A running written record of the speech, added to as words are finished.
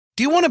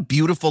Do you want a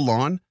beautiful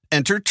lawn?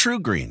 Enter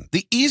TruGreen,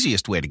 the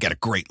easiest way to get a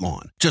great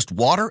lawn. Just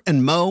water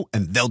and mow,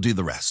 and they'll do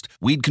the rest.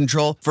 Weed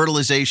control,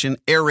 fertilization,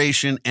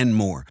 aeration, and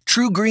more.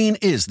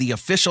 TruGreen is the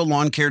official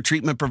lawn care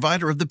treatment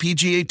provider of the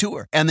PGA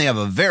Tour, and they have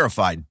a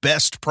verified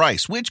best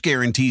price, which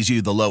guarantees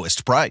you the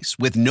lowest price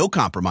with no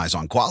compromise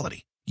on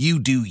quality. You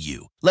do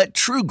you. Let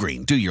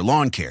TruGreen do your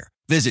lawn care.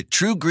 Visit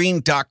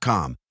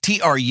TruGreen.com,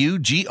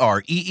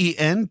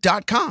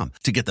 TruGreen.com,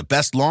 to get the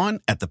best lawn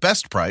at the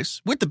best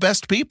price with the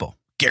best people.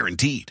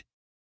 Guaranteed.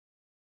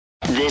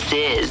 This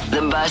is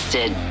the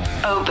Busted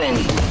Open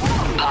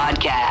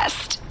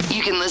Podcast.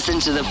 You can listen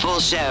to the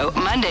full show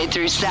Monday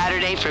through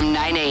Saturday from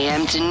 9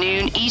 a.m. to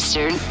noon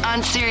Eastern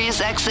on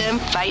SiriusXM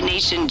Fight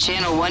Nation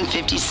Channel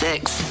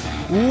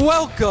 156.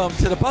 Welcome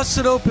to the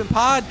Busted Open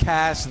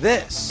Podcast.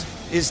 This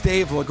is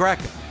Dave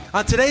LaGreca.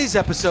 On today's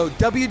episode,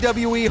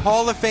 WWE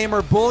Hall of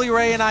Famer Bully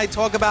Ray and I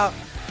talk about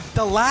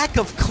the lack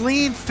of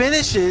clean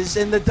finishes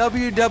in the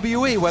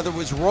WWE, whether it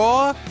was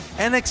Raw,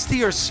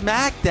 NXT, or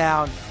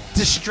SmackDown.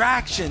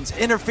 Distractions,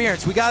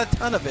 interference, we got a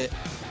ton of it,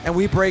 and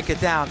we break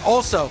it down.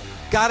 Also,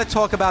 got to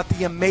talk about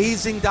the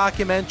amazing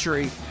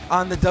documentary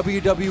on the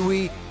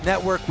WWE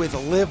Network with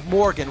Liv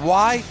Morgan.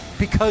 Why?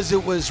 Because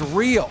it was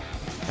real.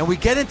 And we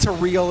get into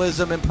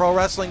realism in pro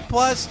wrestling.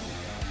 Plus,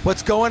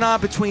 what's going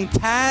on between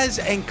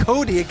Taz and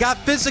Cody. It got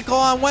physical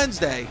on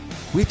Wednesday.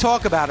 We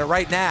talk about it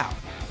right now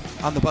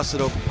on the Busted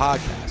Open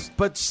Podcast.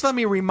 But just let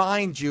me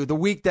remind you the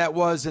week that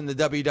was in the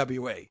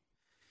WWE.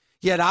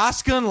 You had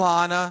Asuka and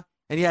Lana,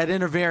 and you had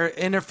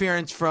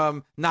interference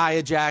from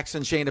Nia Jax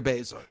and Shayna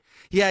Baszler.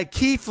 You had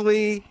Keith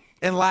Lee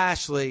and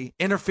Lashley,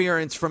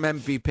 interference from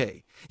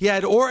MVP. You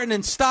had Orton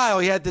and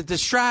Styles. You had the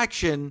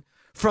distraction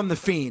from The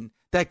Fiend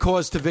that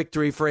caused the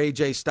victory for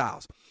AJ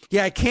Styles. You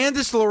had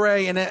Candice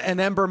LeRae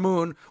and Ember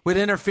Moon with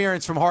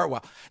interference from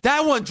Hartwell.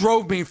 That one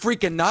drove me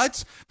freaking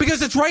nuts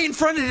because it's right in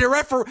front of the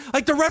referee,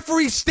 like the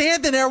referee's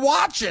standing there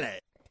watching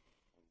it.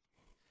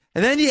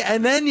 And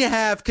then you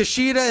have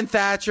Kushida and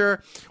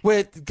Thatcher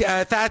with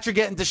Thatcher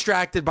getting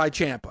distracted by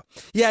Ciampa.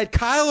 You had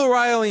Kyle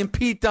O'Reilly and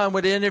Pete Dunne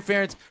with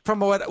interference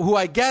from who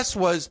I guess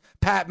was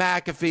Pat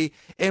McAfee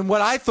in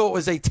what I thought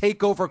was a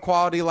takeover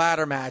quality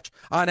ladder match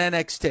on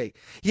NXT.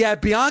 You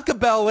had Bianca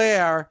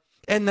Belair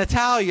and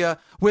Natalya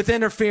with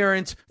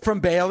interference from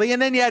Bayley,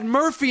 and then you had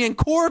Murphy and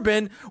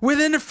Corbin with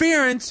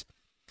interference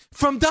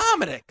from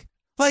Dominic.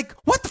 Like,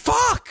 what the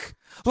fuck?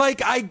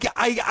 Like,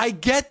 I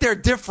get they're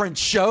different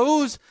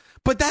shows.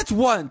 But that's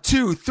 1,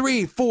 2,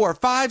 3, 4,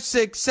 5,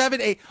 6,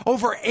 7, 8,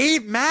 over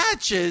 8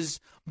 matches,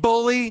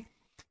 Bully,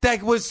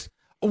 that was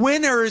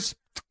winners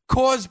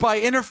caused by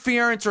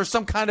interference or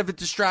some kind of a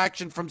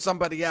distraction from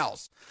somebody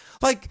else.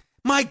 Like,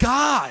 my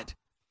God,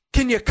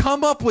 can you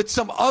come up with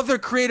some other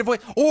creative way?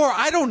 Or,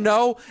 I don't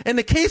know, in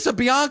the case of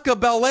Bianca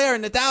Belair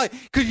and Natalya,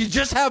 could you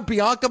just have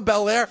Bianca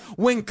Belair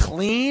win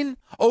clean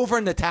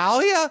over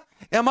Natalya?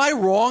 Am I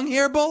wrong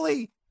here,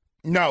 Bully?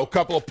 No, a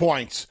couple of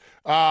points.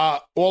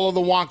 All of the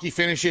wonky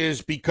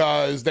finishes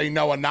because they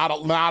know not a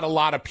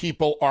lot of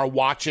people are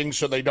watching,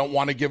 so they don't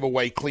want to give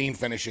away clean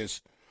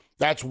finishes.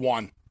 That's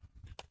 1.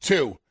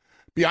 2,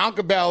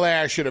 Bianca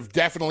Belair should have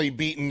definitely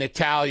beaten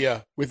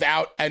Natalya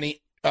without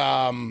any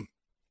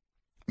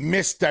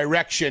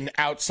misdirection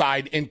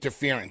outside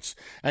interference.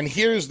 And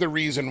here's the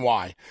reason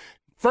why.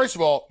 First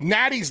of all,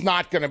 Natty's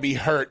not going to be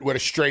hurt with a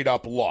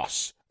straight-up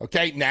loss.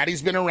 Okay?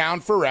 Natty's been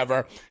around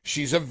forever.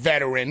 She's a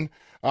veteran.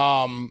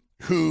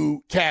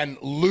 Who can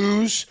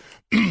lose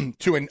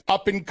to an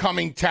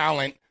up-and-coming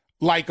talent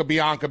like a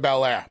Bianca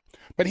Belair.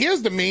 But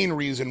here's the main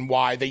reason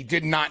why they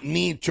did not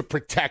need to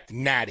protect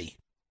Natty.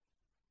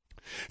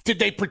 Did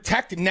they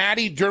protect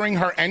Natty during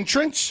her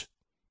entrance?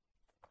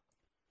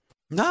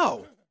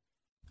 No.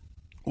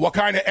 What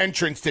kind of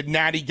entrance did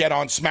Natty get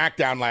on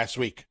SmackDown last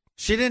week?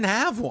 She didn't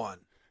have one.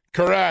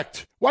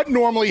 Correct. What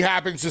normally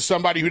happens to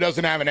somebody who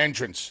doesn't have an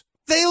entrance?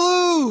 They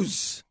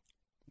lose.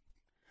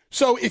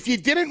 So if you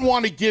didn't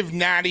want to give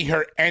Natty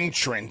her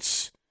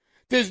entrance,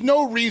 there's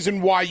no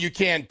reason why you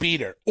can't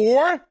beat her.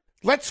 Or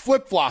let's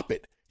flip-flop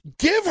it.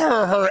 Give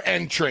her her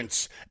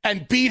entrance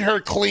and beat her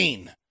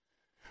clean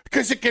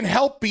because it can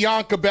help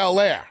Bianca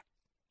Belair.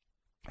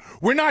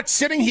 We're not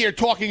sitting here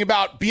talking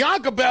about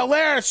Bianca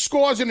Belair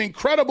scores an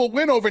incredible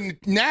win over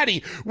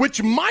Natty,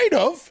 which might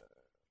have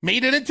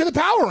made it into the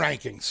power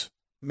rankings.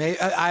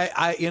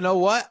 You know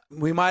what?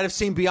 We might have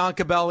seen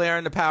Bianca Belair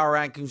in the power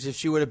rankings if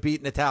she would have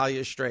beat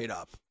Natalya straight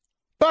up.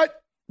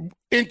 But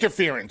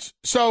interference.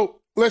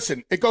 So,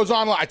 listen, it goes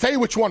on. I tell you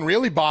which one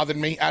really bothered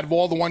me out of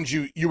all the ones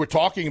you were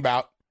talking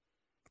about.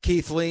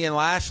 Keith Lee and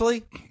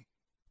Lashley?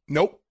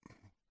 Nope.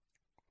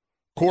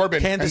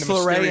 Corbin Candice and the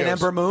LeRae Mysterios. and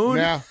Ember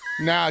Moon?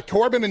 Nah.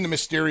 Corbin and the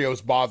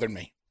Mysterios bothered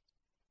me.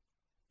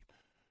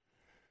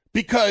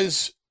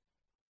 Because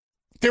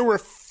there were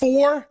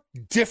 4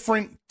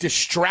 different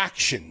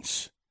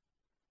distractions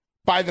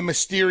by the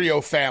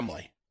Mysterio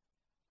family.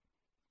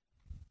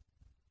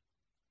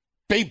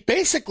 They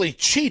basically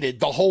cheated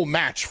the whole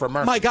match for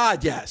Murphy. My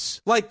God, yes.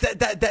 Like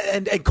that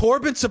and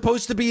Corbin's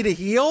supposed to be the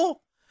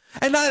heel?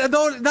 And not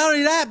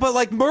only that, but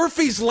like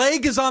Murphy's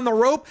leg is on the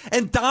rope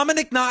and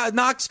Dominic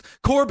knocks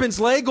Corbin's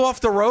leg off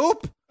the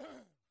rope.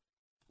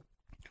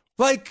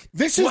 Like,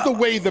 this is the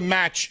way the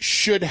match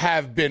should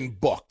have been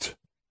booked.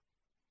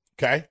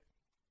 Okay?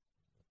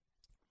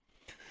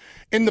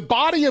 In the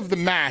body of the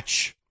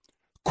match,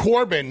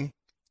 Corbin,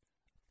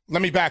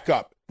 let me back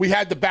up. We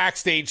had the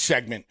backstage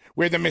segment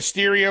where the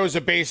Mysterios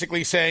are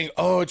basically saying,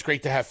 oh, it's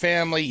great to have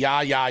family,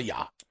 yah, yah,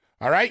 yah.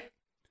 All right?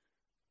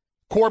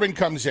 Corbin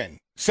comes in,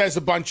 says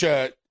a bunch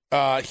of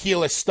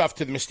heelish stuff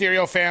to the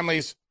Mysterio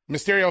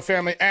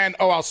family, and,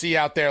 oh, I'll see you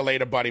out there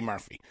later, Buddy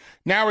Murphy.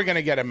 Now we're going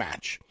to get a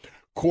match.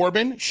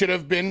 Corbin should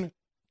have been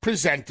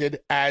presented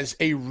as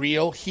a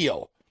real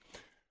heel.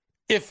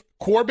 If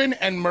Corbin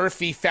and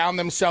Murphy found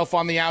themselves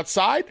on the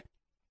outside,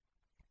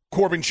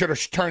 Corbin should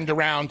have turned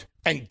around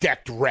and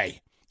decked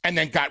Ray and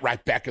then got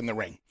right back in the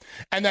ring.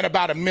 And then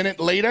about a minute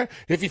later,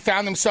 if he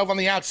found himself on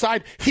the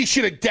outside, he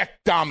should have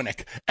decked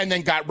Dominic and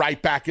then got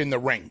right back in the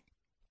ring.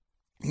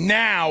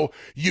 Now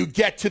you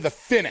get to the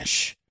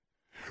finish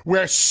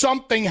where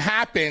something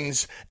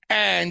happens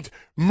and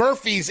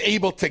Murphy's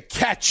able to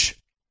catch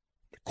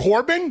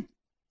Corbin.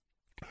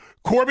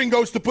 Corbin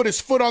goes to put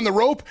his foot on the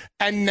rope,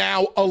 and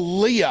now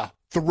Aaliyah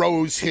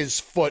throws his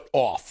foot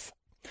off.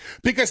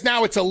 Because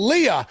now it's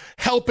Aaliyah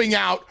helping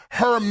out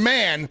her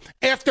man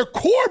after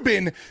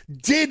Corbin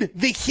did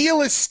the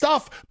heelish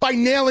stuff by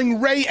nailing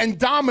Ray and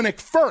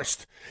Dominic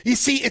first. You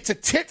see, it's a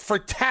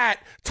tit-for-tat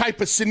type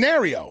of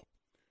scenario.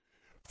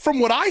 From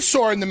what I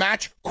saw in the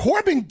match,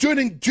 Corbin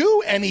didn't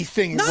do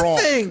anything wrong.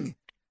 Nothing.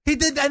 He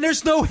did, and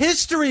there's no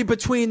history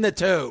between the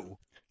two.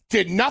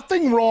 Did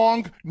nothing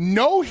wrong,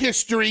 no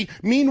history.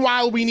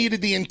 Meanwhile, we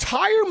needed the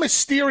entire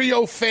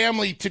Mysterio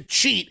family to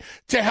cheat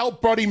to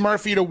help Buddy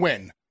Murphy to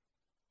win.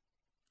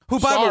 Who,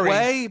 by the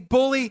way,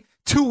 Bully,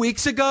 2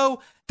 weeks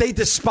ago, they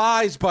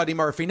despised Buddy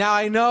Murphy. Now,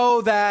 I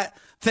know that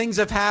things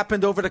have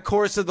happened over the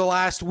course of the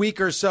last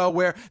week or so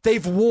where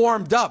they've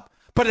warmed up,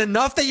 but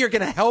enough that you're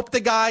going to help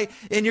the guy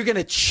and you're going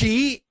to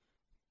cheat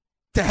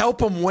to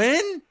help him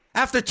win?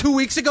 After 2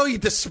 weeks ago, you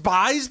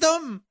despised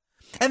him?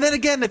 And then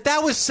again, if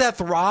that was Seth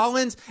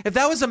Rollins, if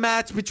that was a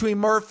match between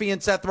Murphy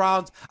and Seth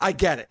Rollins, I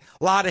get it.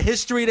 A lot of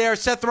history there.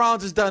 Seth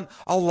Rollins has done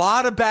a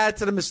lot of bad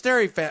to the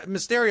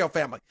Mysterio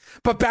family.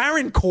 But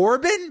Baron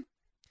Corbin?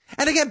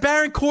 And again,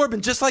 Baron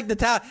Corbin, just like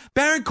Natalya,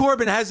 Baron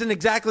Corbin hasn't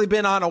exactly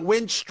been on a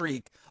win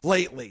streak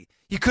lately.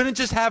 You couldn't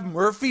just have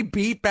Murphy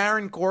beat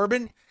Baron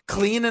Corbin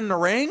clean in the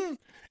ring?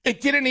 It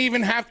didn't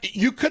even have,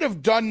 you could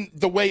have done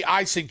the way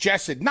I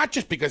suggested, not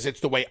just because it's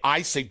the way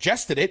I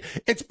suggested it,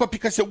 but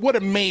because it would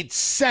have made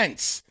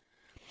sense.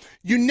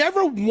 You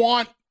never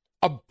want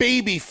a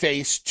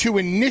babyface to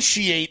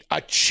initiate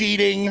a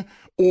cheating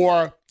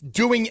or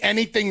doing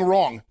anything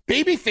wrong.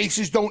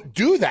 Babyfaces don't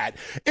do that,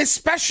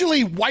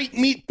 especially white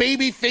meat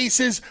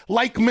babyfaces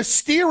like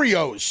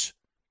Mysterios.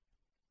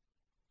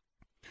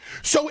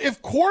 So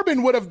if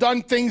Corbin would have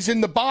done things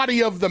in the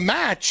body of the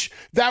match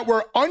that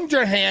were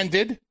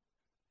underhanded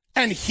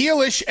and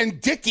heelish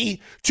and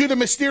dicky to the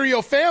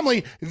Mysterio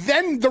family,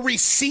 then the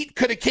receipt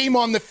could have came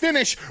on the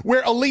finish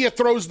where Aaliyah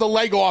throws the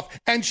leg off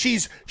and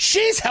she's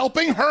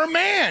helping her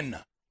man.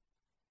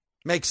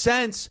 Makes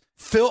sense.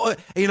 Phil,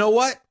 you know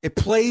what? It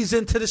plays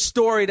into the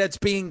story that's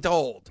being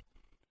told.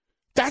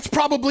 That's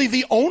probably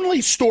the only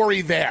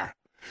story there.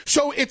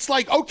 So it's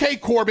like, okay,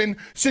 Corbin,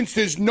 since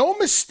there's no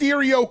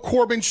Mysterio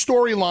Corbin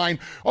storyline,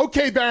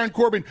 okay, Baron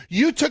Corbin,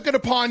 you took it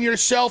upon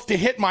yourself to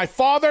hit my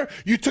father.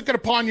 You took it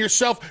upon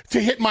yourself to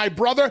hit my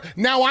brother.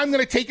 Now I'm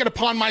going to take it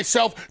upon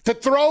myself to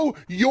throw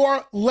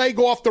your leg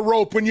off the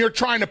rope when you're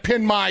trying to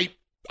pin my,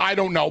 I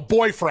don't know,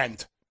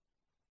 boyfriend.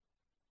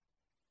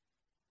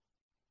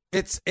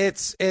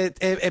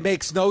 It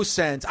makes no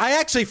sense. I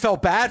actually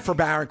felt bad for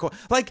Baron Corbin.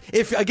 Like,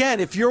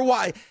 if you're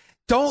why.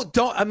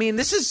 I mean,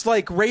 this is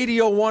like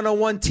Radio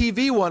 101,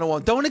 TV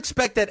 101. Don't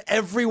expect that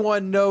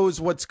everyone knows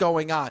what's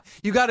going on.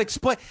 You got to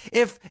explain.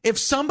 If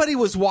somebody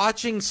was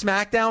watching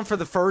SmackDown for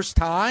the first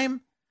time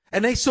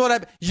and they saw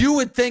that, you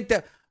would think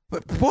that,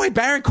 boy,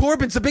 Baron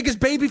Corbin's the biggest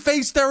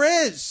babyface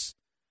there is.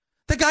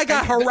 The guy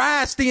got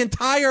harassed the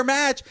entire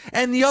match,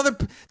 and the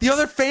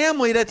other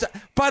family that's,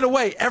 by the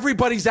way,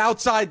 everybody's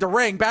outside the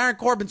ring. Baron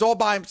Corbin's all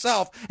by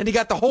himself, and he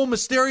got the whole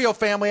Mysterio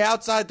family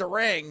outside the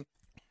ring.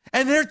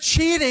 And they're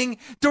cheating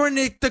during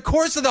the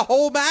course of the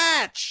whole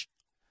match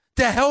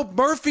to help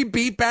Murphy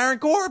beat Baron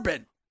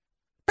Corbin.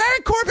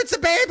 Baron Corbin's a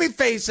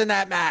babyface in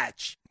that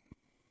match.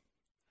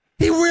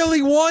 He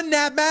really won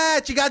that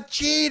match. He got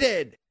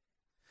cheated.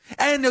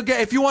 And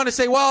if you want to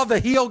say, well, the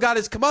heel got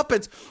his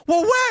comeuppance,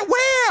 well,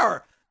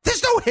 where?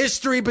 There's no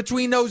history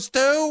between those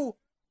two.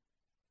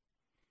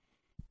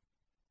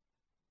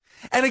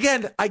 And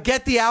again, I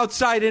get the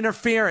outside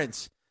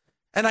interference.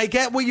 And I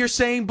get what you're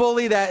saying,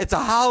 Bully, that it's a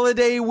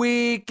holiday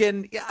week,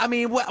 and I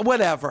mean,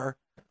 whatever.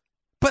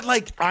 But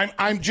like,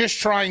 I'm just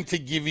trying to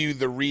give you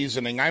the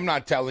reasoning. I'm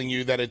not telling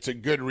you that it's a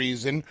good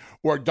reason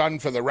or done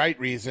for the right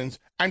reasons.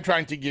 I'm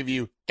trying to give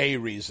you a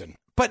reason.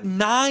 But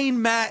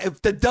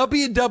if the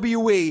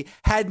WWE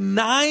had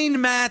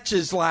 9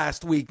 matches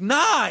last week,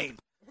 9.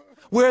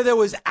 where there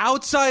was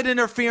outside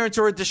interference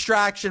or a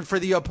distraction for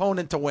the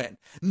opponent to win.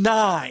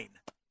 9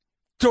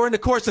 during the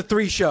course of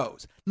 3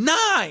 shows.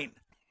 9.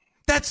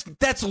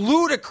 That's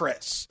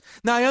ludicrous.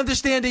 Now, I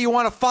understand that you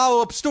want a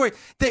follow-up story.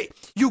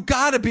 You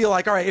got to be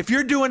like, all right, if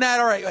you're doing that,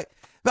 all right.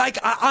 Like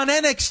on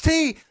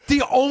NXT,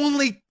 the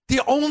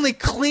only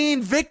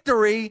clean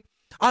victory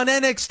on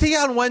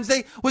NXT on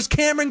Wednesday was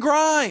Cameron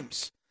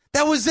Grimes.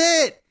 That was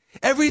it.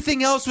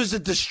 Everything else was a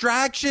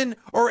distraction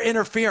or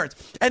interference.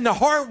 And the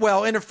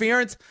Hartwell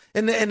interference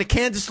in the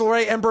Candice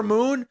LeRae Ember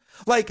Moon,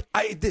 like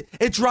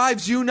it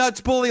drives you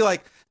nuts, Bully.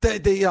 Like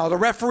the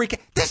referee.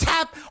 This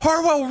happened.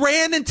 Hartwell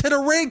ran into the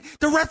ring.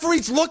 The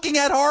referee's looking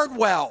at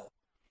Hartwell,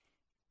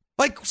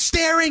 like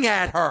staring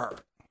at her.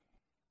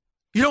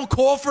 You don't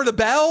call for the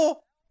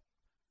bell.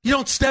 You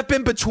don't step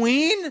in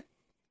between.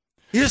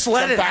 You just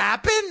let it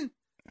happen.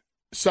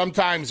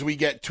 Sometimes we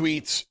get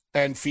tweets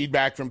and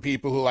feedback from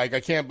people who I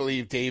can't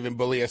believe Dave and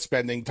Bully are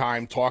spending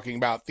time talking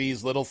about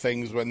these little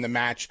things when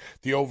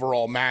the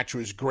overall match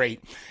was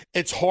great.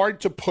 It's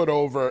hard to put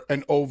over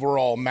an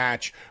overall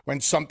match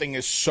when something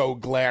is so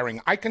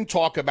glaring. I can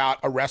talk about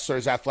a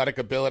wrestler's athletic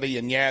ability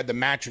and the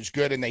match was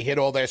good and they hit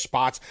all their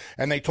spots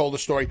and they told a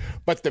story.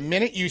 But the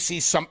minute you see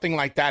something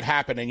like that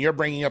happen and you're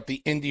bringing up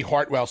the Indy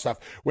Hartwell stuff,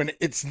 when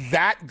it's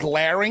that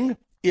glaring,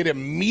 it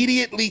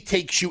immediately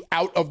takes you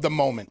out of the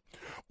moment.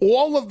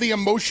 All of the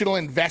emotional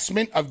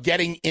investment of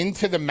getting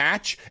into the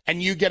match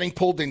and you getting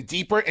pulled in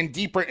deeper and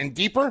deeper and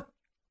deeper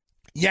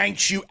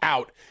yanks you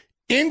out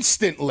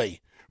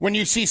instantly when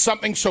you see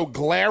something so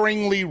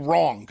glaringly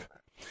wrong.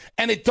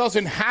 And it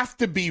doesn't have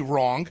to be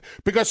wrong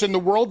because in the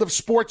world of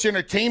sports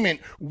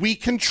entertainment, we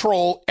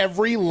control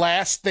every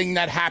last thing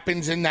that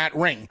happens in that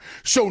ring.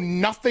 So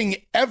nothing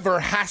ever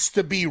has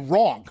to be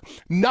wrong.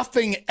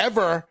 Nothing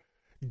ever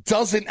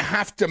doesn't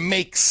have to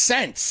make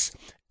sense.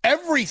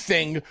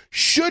 Everything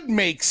should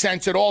make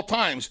sense at all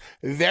times.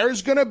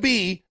 There's going to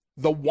be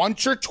the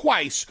once or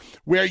twice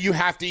where you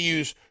have to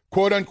use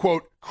quote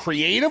unquote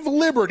creative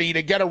liberty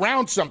to get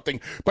around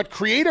something. But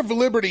creative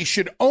liberty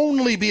should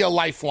only be a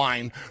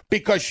lifeline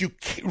because you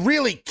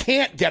really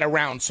can't get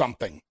around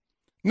something.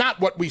 Not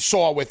what we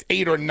saw with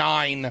 8 or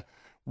 9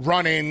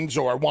 run-ins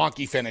or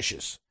wonky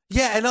finishes.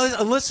 Yeah,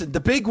 and listen, the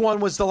big one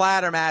was the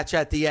ladder match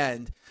at the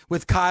end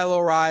with Kyle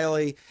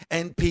O'Reilly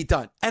and Pete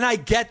Dunne. And I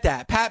get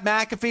that. Pat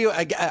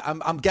McAfee,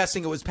 I'm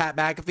guessing it was Pat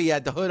McAfee. He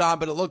had the hood on,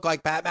 but it looked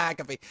like Pat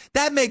McAfee.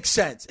 That makes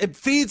sense. It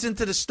feeds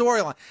into the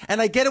storyline. And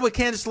I get it with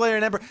Candice LeRae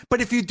and Ember. But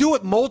if you do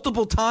it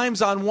multiple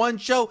times on one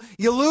show,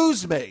 you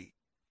lose me.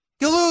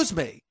 You lose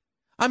me.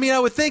 I mean, I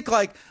would think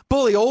like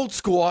Bully, old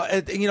school,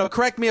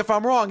 correct me if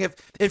I'm wrong.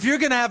 If you're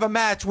going to have a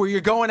match where you're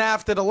going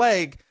after the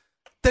leg,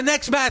 the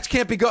next match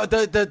can't be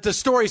the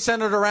story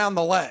centered around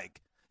the leg.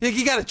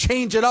 You got to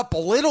change it up a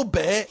little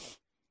bit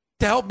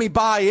to help me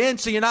buy in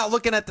so you're not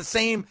looking at the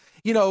same,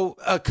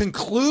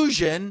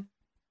 conclusion.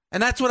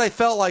 And that's what I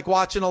felt like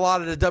watching a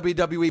lot of the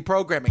WWE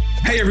programming.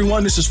 Hey,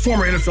 everyone. This is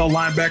former NFL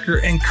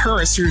linebacker and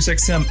current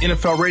SiriusXM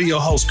NFL radio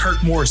host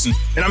Kirk Morrison,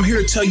 and I'm here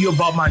to tell you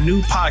about my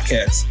new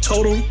podcast,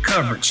 Total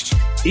Coverage.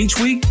 Each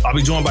week, I'll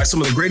be joined by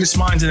some of the greatest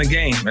minds in the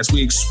game as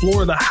we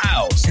explore the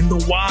hows and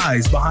the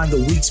whys behind the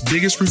week's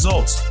biggest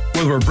results.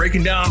 Whether we're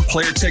breaking down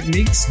player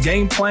techniques,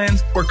 game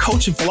plans, or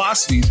coaching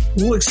philosophies,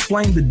 we'll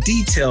explain the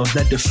details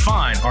that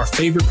define our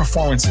favorite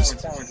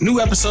performances. New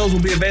episodes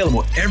will be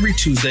available every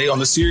Tuesday on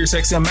the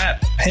SiriusXM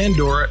app,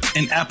 Pandora,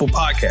 and Apple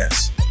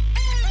Podcasts.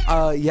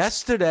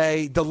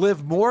 Yesterday, the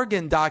Liv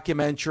Morgan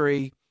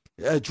documentary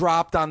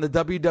dropped on the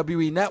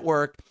WWE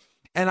Network.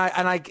 And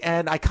I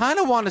kind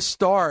of want to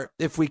start,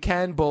 if we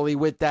can, Bully,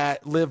 with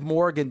that Liv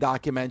Morgan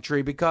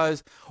documentary,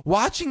 because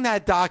watching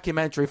that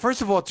documentary,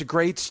 first of all, it's a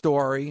great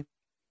story.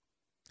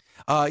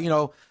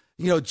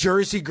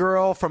 Jersey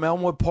girl from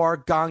Elmwood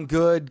Park, gone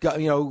good,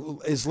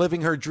 is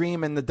living her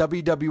dream in the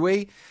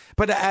WWE.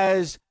 But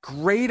as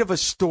great of a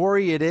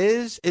story it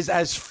is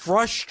as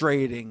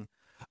frustrating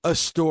a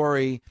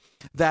story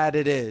that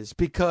it is,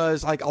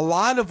 because like a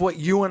lot of what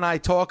you and I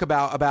talk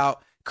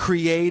about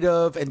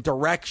creative and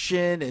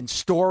direction and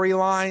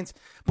storylines.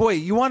 Boy,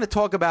 you want to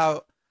talk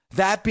about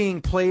that being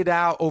played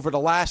out over the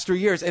last 3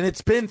 years. And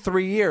it's been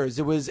 3 years.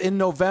 It was in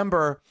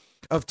November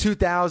of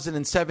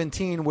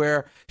 2017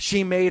 where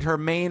she made her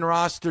main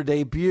roster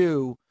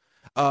debut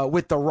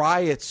with the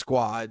Riot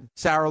Squad,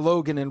 Sarah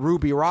Logan and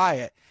Ruby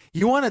Riott.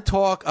 You want to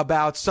talk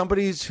about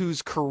somebody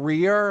whose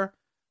career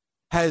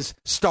has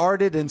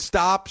started and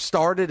stopped,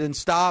 started and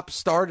stopped,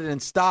 started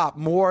and stopped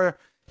more.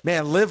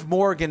 Man, Liv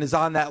Morgan is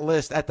on that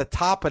list, at the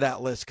top of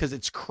that list, because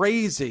it's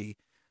crazy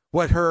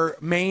what her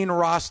main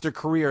roster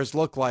careers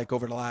look like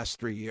over the last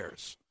 3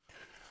 years.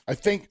 I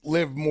think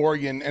Liv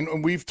Morgan,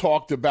 and we've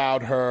talked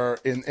about her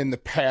in the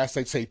past,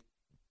 I'd say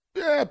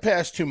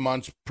past 2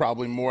 months,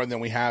 probably more than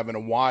we have in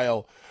a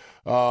while.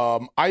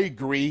 I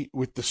agree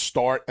with the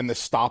start and the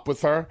stop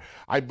with her.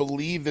 I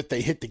believe that they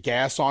hit the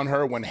gas on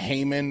her when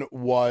Heyman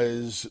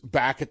was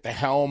back at the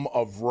helm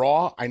of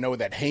Raw. I know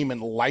that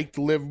Heyman liked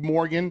Liv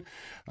Morgan.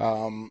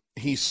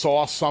 He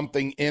saw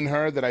something in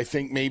her that I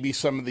think maybe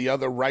some of the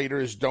other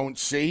writers don't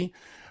see.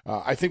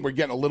 I think we're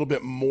getting a little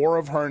bit more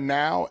of her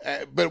now.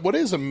 But what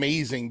is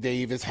amazing,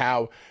 Dave, is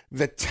how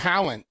the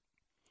talent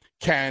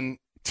can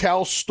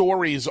tell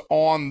stories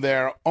on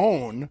their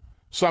own,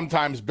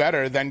 sometimes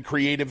better than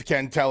creative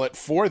can tell it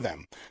for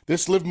them.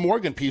 This Liv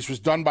Morgan piece was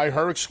done by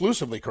her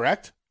exclusively,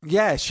 correct?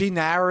 Yeah, she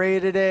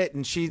narrated it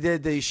and she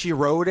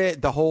wrote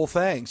it, the whole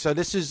thing. So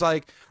this is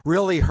like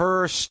really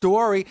her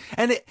story.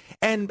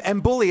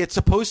 And Bully, it's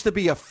supposed to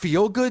be a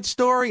feel good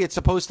story. It's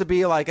supposed to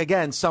be like,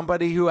 again,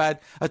 somebody who had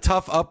a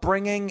tough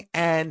upbringing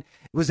and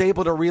was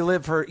able to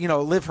relive her,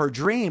 live her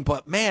dream.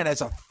 But man,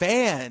 as a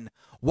fan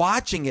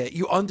watching it,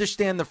 you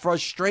understand the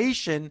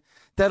frustration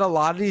that a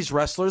lot of these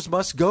wrestlers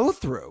must go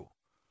through.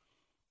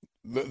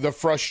 The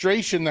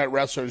frustration that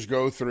wrestlers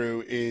go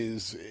through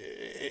is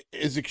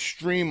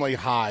extremely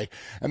high.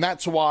 And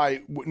that's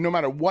why no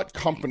matter what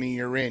company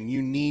you're in,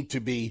 you need to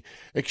be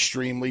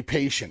extremely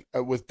patient,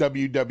 with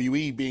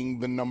WWE being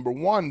the number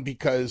one,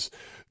 because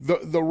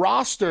the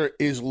roster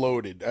is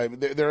loaded.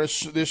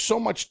 There's so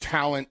much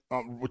talent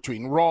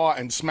between Raw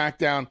and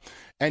SmackDown.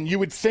 And you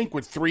would think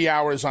with 3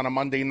 hours on a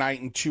Monday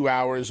night and 2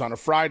 hours on a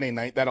Friday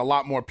night that a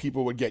lot more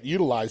people would get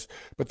utilized,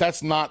 but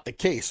that's not the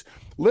case.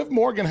 Liv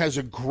Morgan has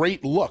a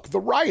great look. The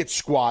Riot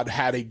Squad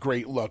had a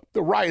great look.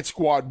 The Riot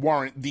Squad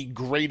weren't the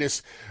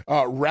greatest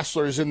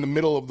wrestlers in the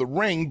middle of the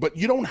ring, but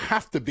you don't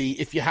have to be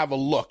if you have a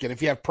look and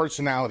if you have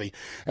personality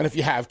and if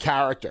you have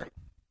character.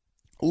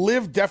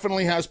 Liv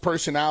definitely has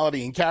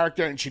personality and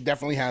character, and she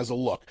definitely has a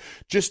look.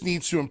 Just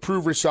needs to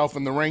improve herself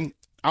in the ring.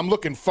 I'm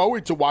looking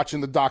forward to watching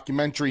the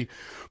documentary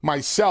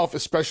myself,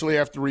 especially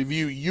after the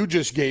review you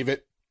just gave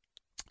it.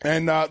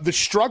 And the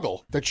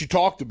struggle that you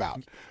talked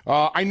about.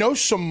 I know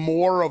some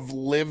more of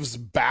Liv's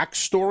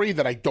backstory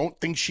that I don't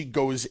think she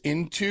goes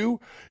into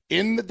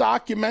in the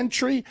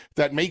documentary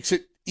that makes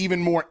it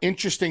even more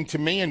interesting to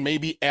me. And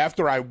maybe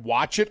after I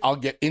watch it, I'll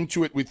get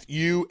into it with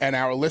you and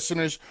our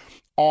listeners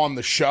on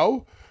the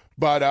show.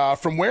 But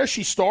from where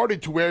she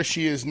started to where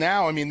she is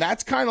now, I mean,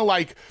 that's kind of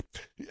like,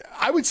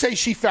 I would say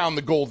she found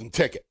the golden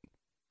ticket.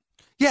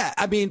 Yeah,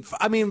 I mean,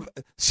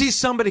 she's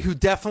somebody who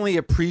definitely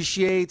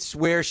appreciates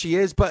where she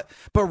is, but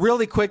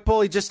really quick,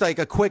 Bully, just like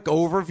a quick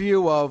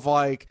overview of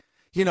like,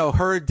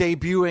 her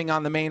debuting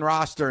on the main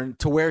roster and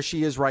to where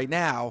she is right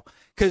now,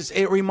 because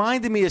it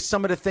reminded me of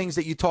some of the things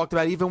that you talked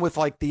about, even with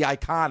like the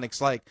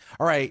Iconics, like,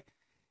 all right,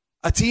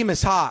 a team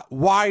is hot.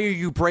 Why are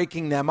you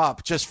breaking them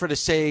up just for the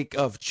sake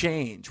of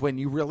change when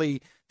you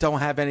really don't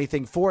have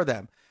anything for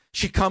them?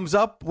 She comes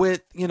up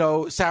with,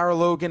 Sarah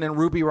Logan and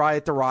Ruby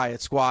Riott, the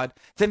Riot Squad.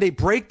 Then they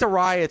break the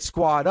Riot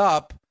Squad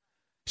up.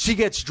 She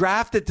gets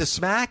drafted to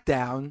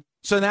SmackDown.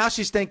 So now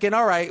she's thinking,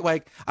 all right,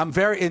 like,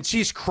 and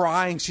she's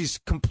crying. She's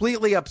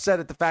completely upset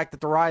at the fact that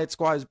the Riot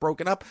Squad is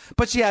broken up,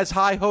 but she has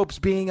high hopes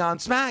being on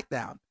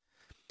SmackDown.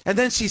 And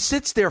then she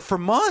sits there for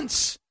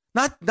months,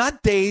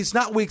 not days,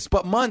 not weeks,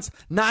 but months,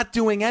 not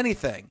doing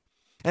anything.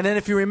 And then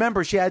if you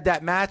remember, she had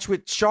that match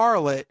with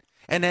Charlotte.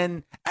 And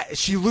then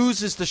she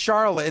loses to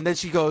Charlotte, and then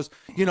she goes,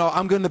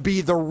 I'm going to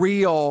be the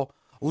real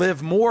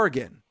Liv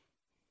Morgan.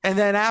 And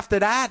then after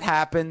that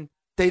happened,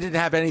 they didn't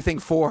have anything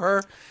for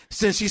her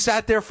since she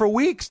sat there for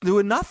weeks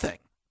doing nothing.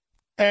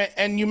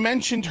 And you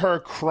mentioned her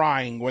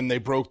crying when they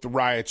broke the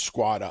Riot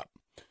Squad up.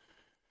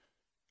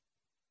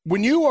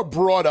 When you are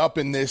brought up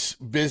in this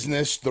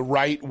business the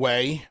right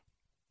way,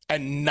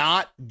 and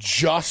not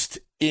just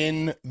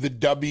in the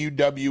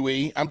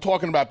WWE. I'm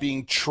talking about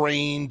being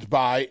trained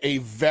by a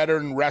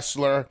veteran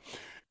wrestler,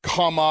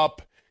 come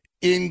up,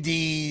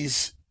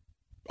 indies,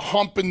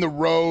 humping the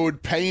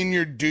road, paying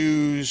your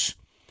dues.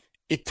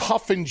 It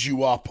toughens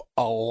you up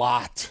a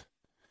lot.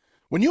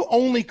 When you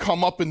only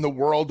come up in the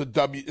world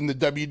of in the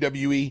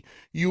WWE,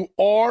 you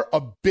are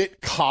a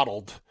bit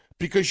coddled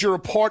because you're a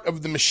part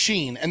of the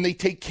machine and they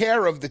take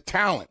care of the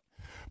talent.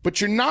 But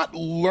you're not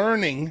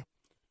learning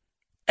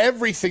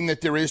everything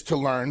that there is to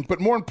learn, but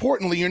more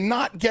importantly, you're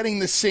not getting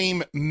the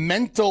same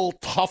mental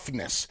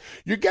toughness.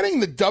 You're getting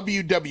the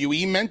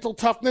WWE mental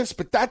toughness,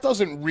 but that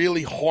doesn't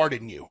really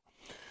harden you.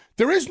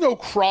 There is no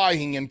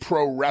crying in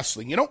pro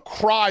wrestling. You don't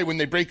cry when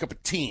they break up a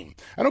team.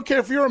 I don't care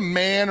if you're a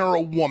man or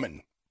a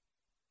woman.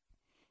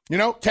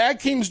 Tag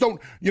teams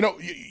don't,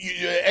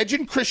 Edge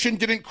and Christian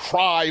didn't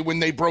cry when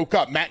they broke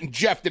up. Matt and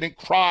Jeff didn't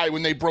cry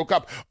when they broke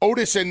up.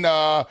 Otis and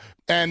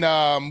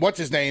what's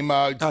his name?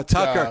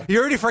 Tucker. You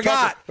already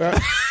forgot.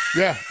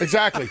 Yeah,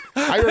 exactly.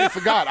 I already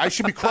forgot. I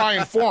should be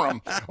crying for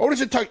him.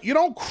 Otis and Tucker, you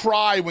don't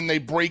cry when they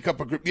break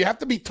up a group. You have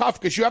to be tough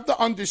because you have to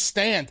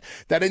understand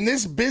that in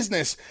this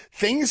business,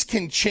 things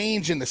can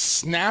change in the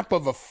snap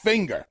of a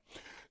finger.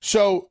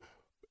 So,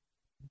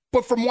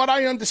 but from what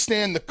I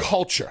understand, the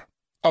culture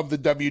of the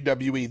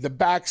WWE, the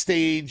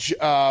backstage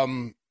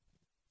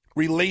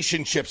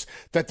relationships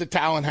that the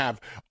talent have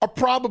are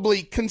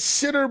probably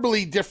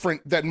considerably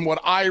different than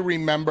what I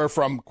remember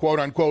from quote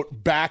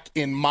unquote back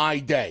in my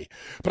day.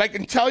 But I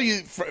can tell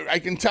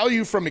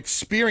you from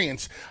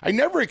experience, I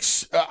never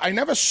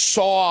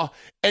saw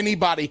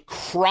anybody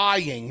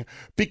crying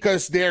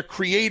because their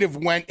creative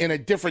went in a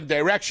different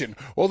direction.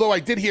 Although I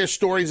did hear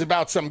stories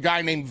about some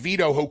guy named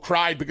Vito who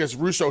cried because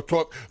Russo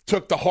took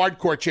the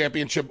hardcore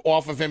championship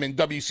off of him in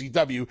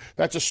WCW.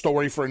 That's a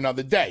story for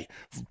another day.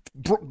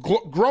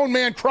 Grown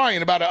man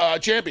crying about a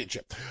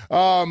championship.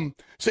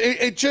 So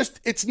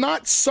it's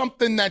not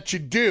something that you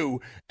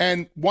do.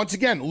 And once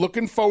again,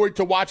 looking forward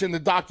to watching the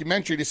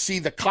documentary to see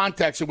the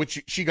context in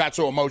which she got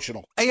so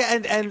emotional.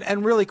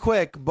 And really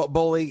quick,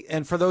 Bully,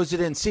 and for those who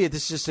didn't see it,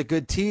 this is just a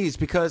good tease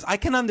because I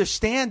can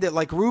understand it.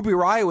 Like Ruby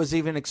Riott was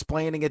even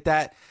explaining it,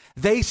 that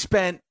they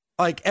spent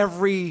like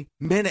every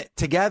minute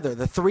together,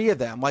 the three of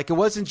them. Like it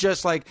wasn't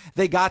just like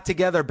they got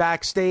together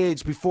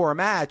backstage before a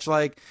match.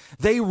 Like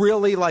they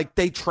really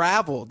they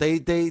traveled. They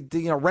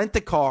rent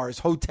the cars,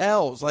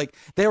 hotels. Like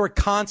they were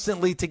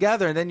constantly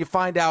together. And then you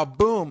find out,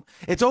 boom,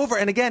 it's over.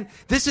 And again,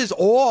 this is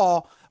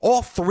all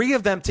three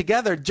of them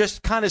together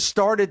just kind of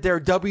started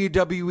their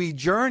WWE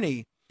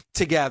journey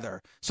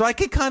together. So I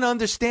can kind of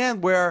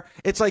understand where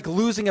it's like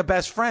losing a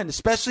best friend,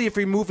 especially if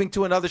you're moving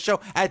to another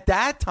show. At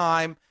that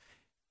time,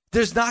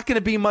 there's not going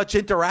to be much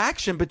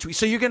interaction between.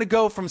 So you're going to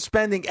go from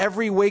spending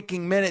every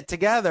waking minute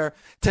together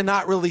to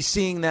not really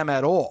seeing them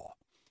at all.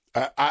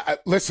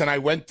 Listen, I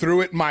went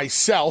through it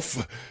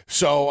myself,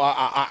 so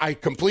I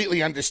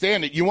completely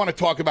understand it. You want to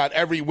talk about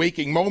every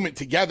waking moment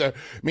together.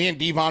 Me and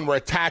Devon were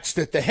attached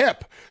at the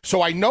hip,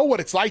 so I know what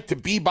it's like to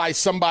be by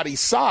somebody's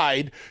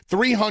side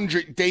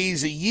 300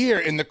 days a year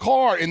in the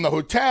car, in the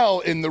hotel,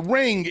 in the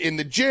ring, in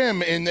the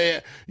gym, in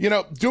the,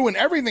 doing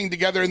everything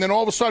together, and then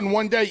all of a sudden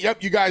one day,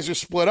 yep, you guys are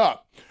split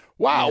up.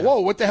 Wow, yeah. Whoa,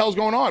 what the hell's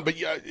going on? But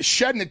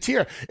shedding a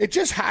tear, it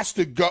just has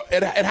to go.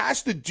 It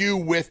has to do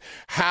with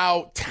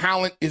how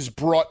talent is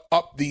brought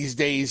up these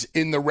days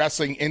in the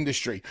wrestling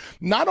industry.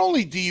 Not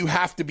only do you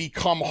have to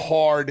become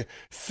hard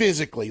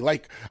physically,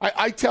 like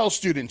I tell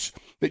students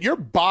that your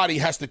body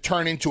has to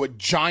turn into a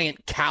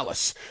giant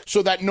callus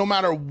so that no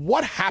matter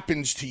what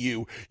happens to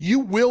you, you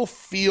will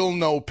feel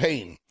no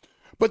pain.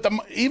 But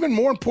even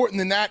more important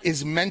than that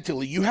is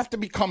mentally. You have to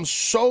become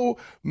so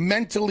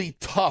mentally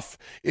tough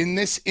in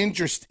this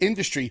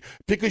industry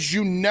because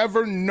you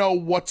never know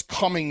what's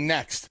coming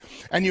next.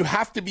 And you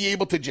have to be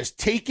able to just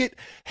take it,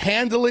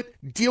 handle it,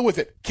 deal with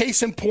it.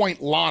 Case in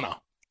point, Lana,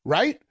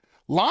 right?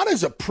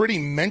 Lana's a pretty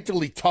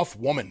mentally tough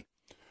woman,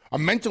 a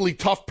mentally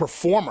tough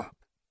performer.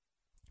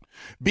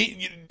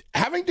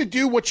 Having to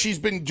do what she's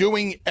been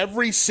doing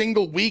every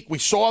single week. We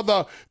saw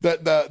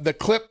the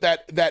clip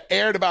that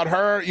aired about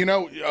her,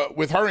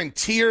 with her in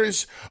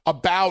tears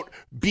about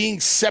being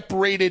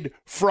separated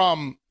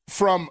from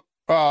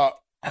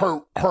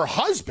her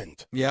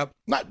husband. Yep.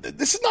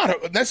 This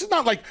is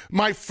not like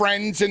my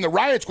friends in the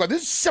Riot Squad.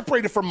 This is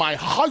separated from my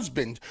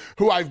husband,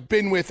 who I've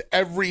been with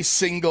every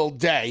single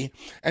day.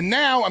 And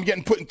now I'm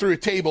getting put through a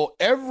table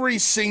every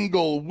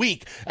single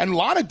week. And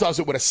Lana does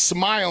it with a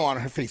smile on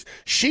her face.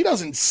 She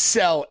doesn't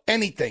sell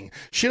anything.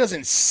 She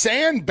doesn't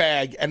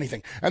sandbag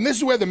anything. And this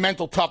is where the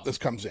mental toughness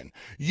comes in.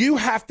 You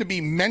have to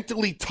be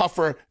mentally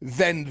tougher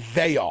than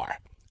they are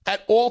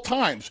at all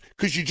times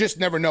because you just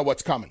never know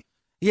what's coming.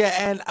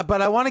 Yeah,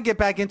 but I want to get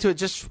back into it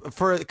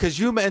because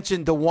you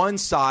mentioned the one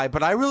side,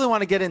 but I really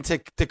want to get into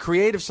the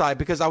creative side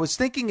because I was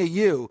thinking of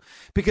you,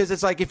 because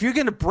it's like if you're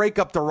going to break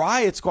up the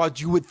Riot Squad,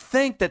 you would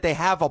think that they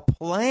have a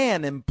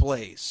plan in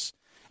place.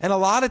 And a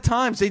lot of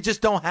times they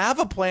just don't have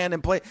a plan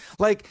in place.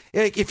 Like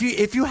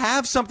if you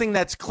have something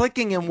that's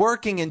clicking and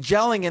working and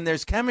gelling and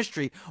there's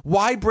chemistry,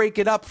 why break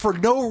it up for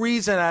no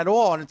reason at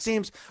all? And it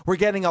seems we're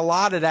getting a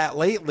lot of that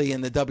lately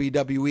in the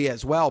WWE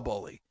as well,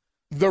 Bully.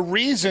 The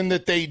reason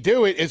that they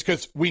do it is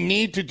because we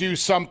need to do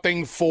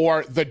something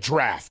for the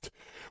draft.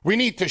 We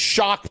need to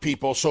shock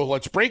people. So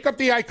let's break up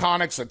the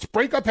Iconics. Let's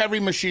break up Heavy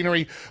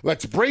Machinery.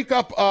 Let's break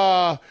up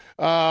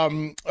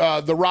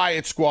the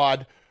Riot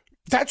Squad.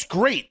 That's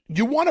great.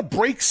 You want to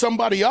break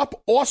somebody up?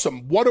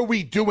 Awesome. What are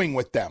we doing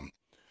with them?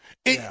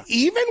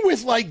 Even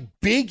with like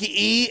Big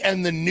E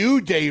and the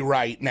New Day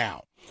right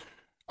now.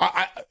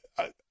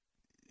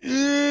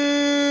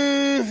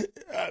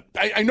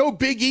 I know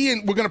Big E,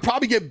 and we're going to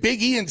probably get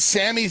Big E and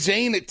Sami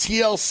Zayn at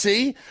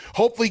TLC.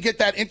 Hopefully get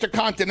that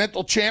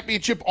Intercontinental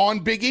Championship on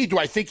Big E. Do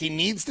I think he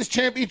needs this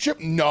championship?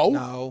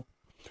 No.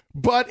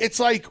 But it's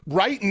like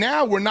right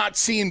now we're not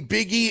seeing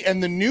Big E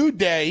and the New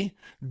Day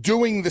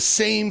doing the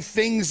same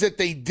things that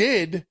they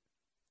did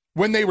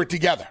when they were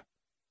together.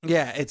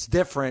 Yeah, it's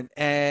different.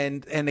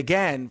 And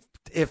again,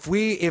 if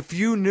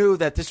you knew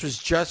that this was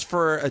just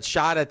for a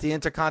shot at the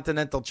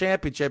Intercontinental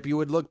Championship, you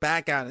would look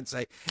back at it and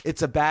say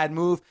it's a bad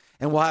move,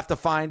 and we'll have to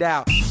find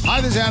out.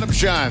 Hi, this is Adam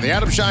Shine. The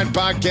Adam Shine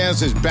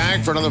Podcast is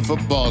back for another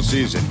football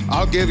season.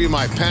 I'll give you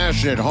my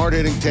passionate,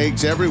 hard-hitting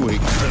takes every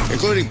week,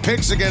 including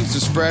picks against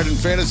the spread and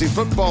fantasy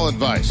football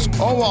advice,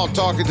 all while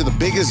talking to the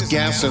biggest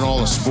guests in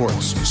all of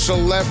sports,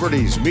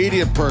 celebrities,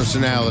 media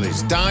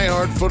personalities,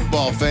 diehard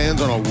football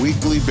fans on a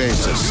weekly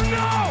basis.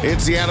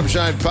 It's the Adam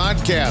Shine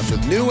Podcast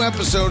with new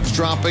episodes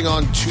dropping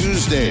on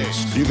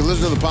Tuesdays. You can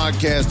listen to the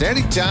podcast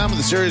anytime with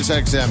the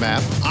SiriusXM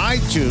app,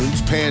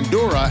 iTunes,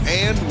 Pandora,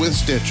 and with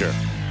Stitcher.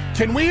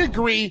 Can we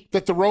agree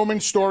that the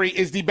Roman story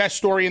is the best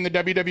story in the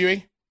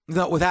WWE?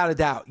 No, without a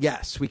doubt.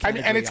 Yes, we can.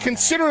 And it's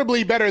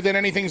considerably better than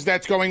anything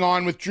that's going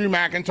on with Drew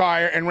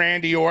McIntyre and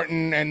Randy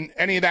Orton and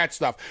any of that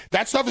stuff.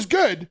 That stuff is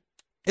good,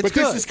 but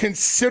this is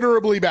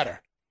considerably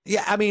better.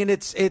 Yeah, I mean,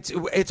 it's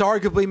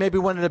arguably maybe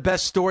one of the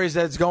best stories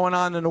that's going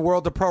on in the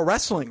world of pro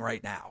wrestling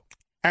right now.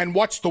 And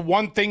what's the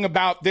one thing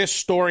about this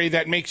story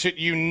that makes it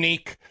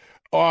unique?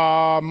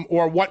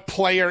 Or what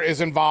player is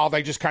involved?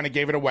 I just kind of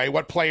gave it away.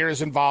 What player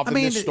is involved in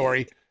this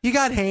story? You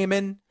got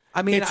Heyman.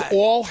 I mean, it's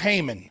all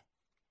Heyman.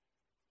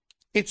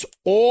 It's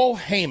all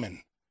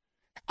Heyman.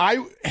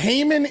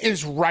 Heyman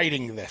is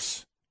writing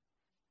this.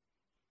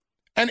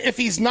 And if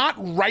he's not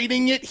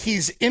writing it,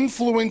 he's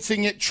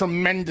influencing it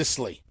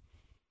tremendously.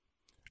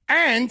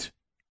 And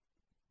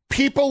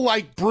people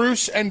like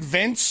Bruce and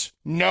Vince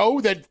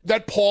know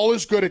that Paul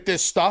is good at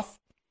this stuff.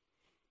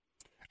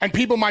 And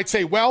people might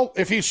say, well,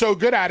 if he's so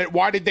good at it,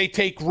 why did they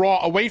take Raw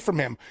away from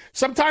him?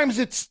 Sometimes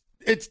it's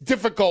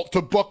difficult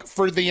to book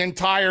for the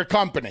entire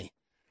company.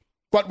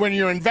 But when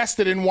you're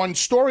invested in one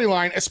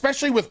storyline,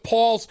 especially with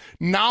Paul's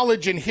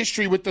knowledge and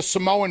history with the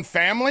Samoan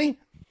family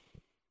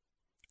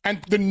and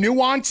the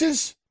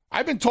nuances,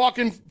 I've been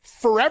talking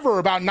forever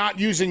about not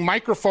using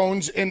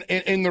microphones in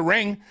the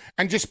ring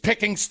and just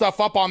picking stuff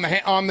up on the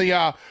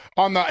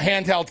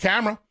handheld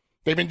camera.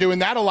 They've been doing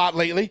that a lot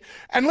lately.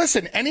 And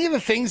listen, any of the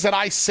things that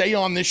I say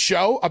on this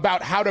show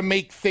about how to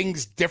make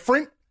things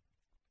different,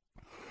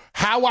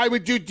 how I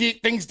would do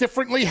things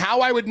differently,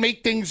 how I would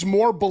make things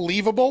more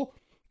believable,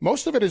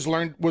 most of it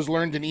was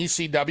learned in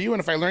ECW. And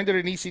if I learned it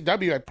in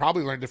ECW, I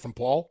probably learned it from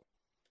Paul.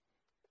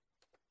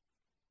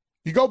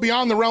 You go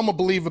beyond the realm of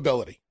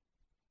believability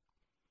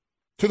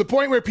to the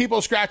point where people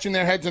are scratching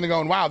their heads and they're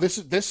going, wow, this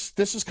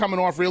is coming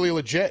off really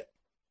legit.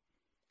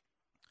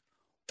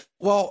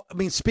 Well, I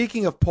mean,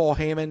 speaking of Paul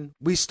Heyman,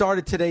 we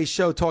started today's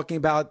show talking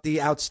about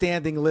the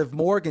outstanding Liv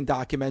Morgan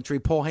documentary.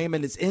 Paul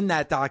Heyman is in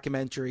that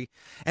documentary.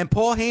 And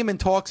Paul Heyman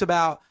talks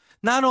about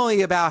not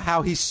only about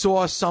how he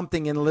saw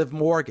something in Liv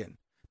Morgan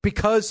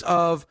because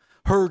of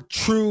her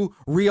true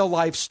real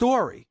life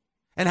story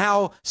and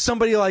how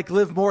somebody like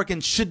Liv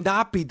Morgan should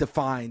not be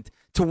defined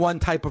to one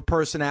type of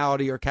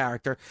personality or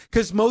character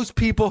because most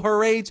people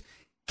her age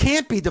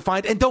can't be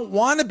defined and don't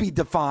want to be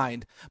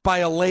defined by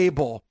a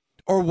label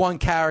or one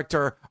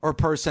character or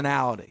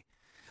personality.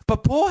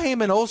 But Paul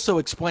Heyman also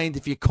explained,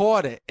 if you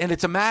caught it, and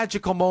it's a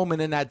magical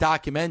moment in that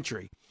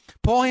documentary,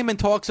 Paul Heyman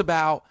talks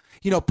about,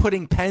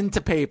 putting pen to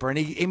paper, and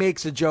he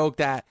makes a joke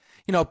that,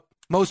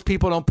 most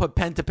people don't put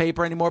pen to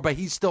paper anymore, but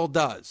he still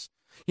does.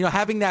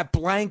 Having that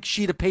blank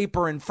sheet of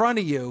paper in front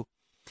of you,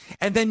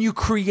 and then you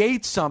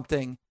create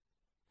something,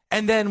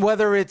 and then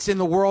whether it's in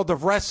the world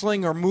of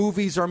wrestling or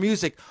movies or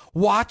music,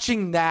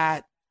 watching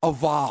that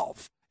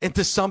evolve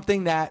into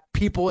something that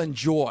people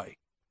enjoy.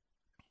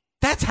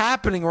 That's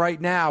happening right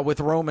now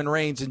with Roman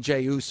Reigns and Jey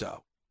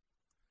Uso.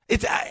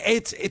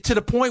 It's to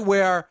the point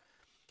where,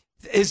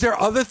 is there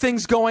other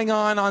things going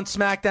on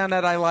SmackDown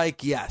that I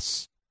like?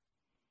 Yes.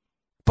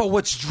 But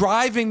what's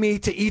driving me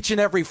to each and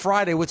every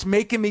Friday, what's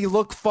making me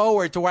look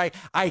forward to why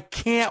I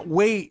can't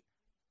wait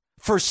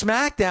for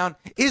SmackDown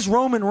is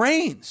Roman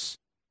Reigns.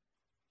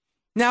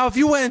 Now, if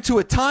you went into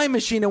a time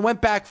machine and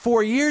went back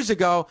 4 years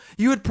ago,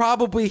 you would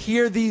probably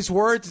hear these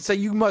words and say,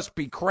 you must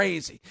be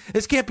crazy.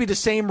 This can't be the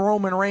same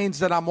Roman Reigns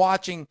that I'm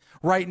watching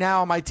right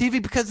now on my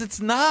TV, because it's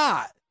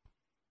not.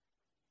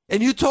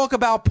 And you talk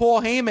about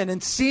Paul Heyman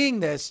and seeing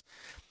this.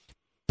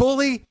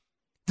 Bully,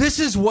 this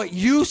is what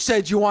you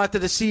said you wanted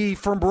to see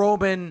from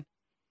Roman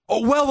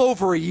well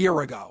over a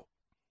year ago.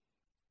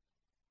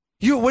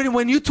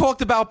 When you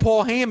talked about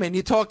Paul Heyman,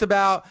 you talked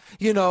about,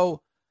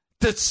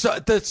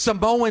 the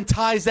Samoan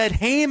ties that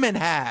Heyman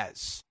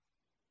has.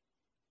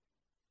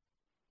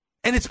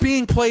 And it's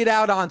being played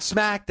out on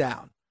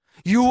SmackDown.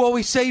 You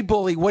always say,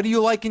 Bully, what do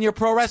you like in your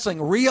pro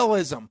wrestling?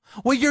 Realism.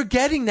 Well, you're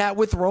getting that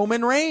with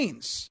Roman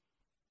Reigns.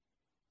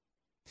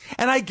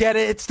 And I get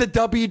it. It's the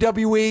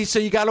WWE, so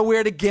you got to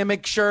wear the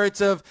gimmick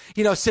shirts of,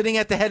 sitting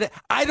at the head.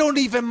 I don't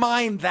even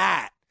mind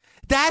that.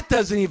 That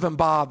doesn't even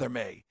bother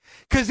me.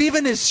 Because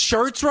even his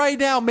shirts right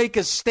now make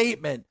a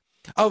statement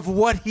of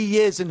what he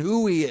is and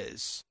who he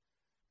is.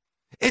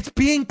 It's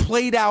being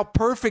played out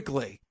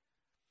perfectly.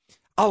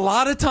 A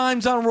lot of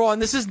times on Raw,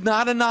 and this is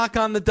not a knock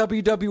on the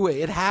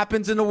WWE, it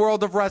happens in the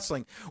world of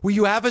wrestling, where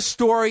you have a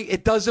story,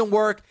 it doesn't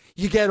work,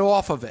 you get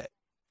off of it.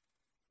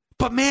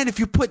 But man, if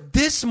you put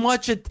this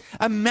much,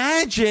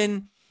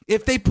 imagine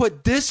if they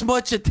put this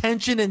much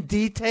attention and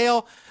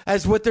detail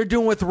as what they're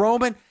doing with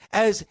Roman,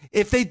 as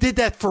if they did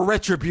that for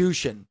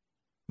Retribution,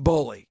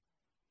 Bully.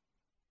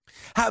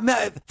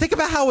 Think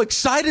about how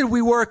excited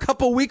we were a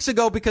couple weeks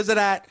ago because of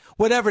that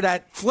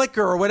Flickr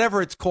or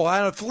whatever it's called, I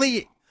don't know,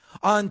 Fleet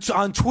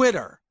on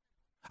Twitter,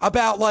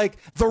 about like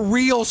the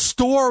real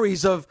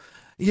stories of,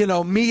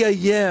 Mia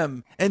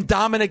Yim and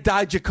Dominic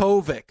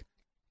Dijakovic.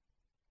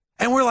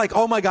 And we're like,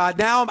 oh my God,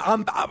 now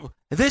I'm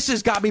this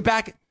has got me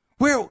back.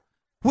 Where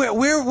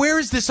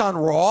is this on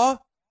Raw?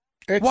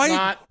 It's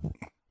not.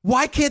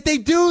 Why can't they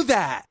do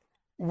that?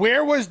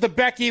 Where was the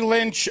Becky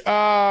Lynch,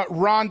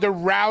 Ronda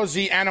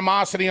Rousey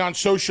animosity on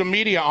social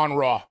media on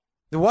Raw?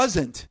 It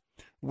wasn't.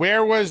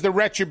 Where was the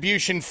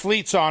Retribution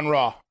Fleets on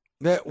Raw?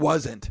 It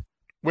wasn't.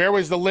 Where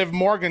was the Liv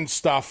Morgan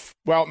stuff?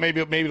 Well, maybe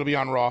it'll be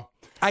on Raw.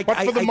 But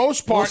for the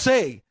most part,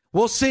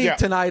 We'll see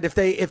tonight if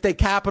they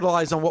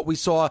capitalize on what we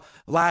saw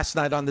last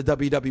night on the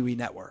WWE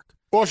Network.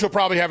 Or she'll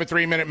probably have a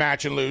 3-minute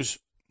match and lose.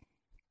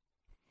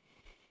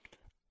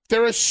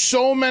 There are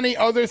so many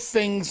other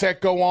things that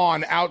go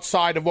on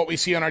outside of what we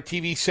see on our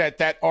TV set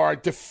that are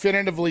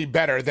definitively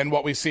better than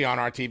what we see on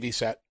our TV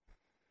set.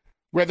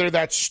 Whether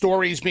that's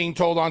stories being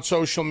told on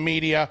social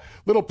media,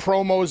 little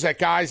promos that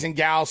guys and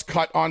gals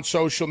cut on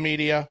social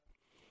media.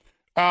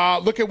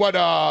 Look at what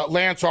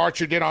Lance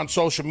Archer did on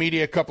social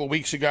media a couple of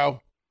weeks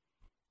ago.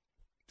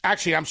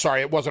 Actually, I'm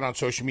sorry, it wasn't on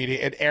social media.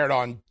 It aired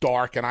on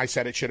Dark, and I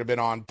said it should have been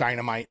on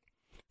Dynamite.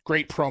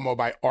 Great promo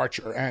by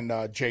Archer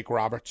and Jake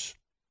Roberts.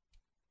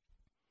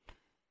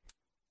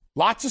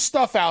 Lots of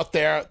stuff out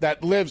there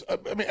that lives.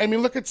 I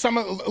mean, look at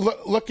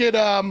look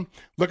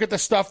at the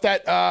stuff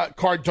that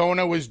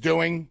Cardona was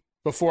doing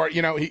before.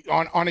 He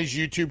on his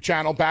YouTube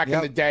channel back in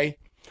the day.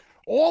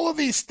 All of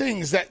these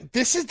things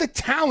this is the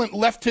talent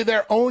left to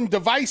their own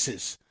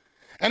devices.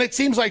 And it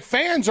seems like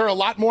fans are a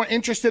lot more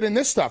interested in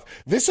this stuff.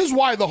 This is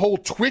why the whole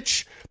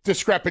Twitch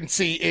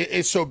discrepancy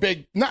is so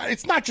big.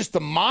 It's not just the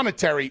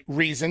monetary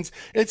reasons.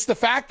 It's the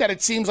fact that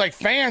it seems like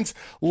fans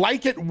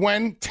like it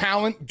when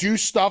talent do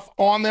stuff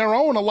on their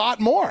own a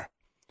lot more.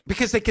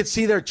 Because they could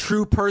see their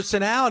true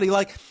personality.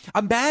 Like,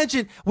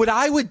 imagine what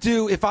I would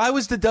do if I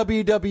was the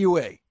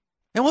WWE.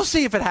 And we'll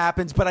see if it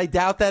happens, but I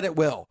doubt that it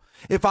will.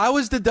 If I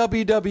was the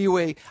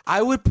WWE,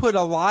 I would put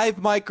a live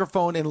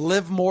microphone in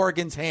Liv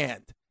Morgan's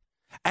hand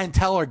and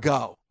tell her,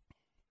 go.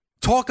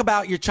 Talk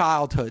about your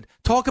childhood.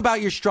 Talk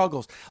about your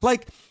struggles.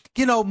 Like,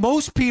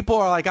 most people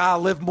are like,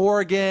 Liv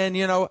Morgan,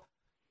 How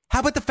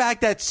about the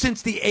fact that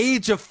since the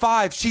age of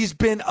 5, she's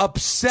been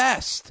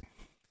obsessed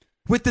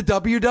with the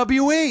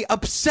WWE?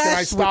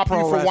 Obsessed with pro wrestling.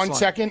 Can I stop you for 1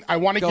 second? I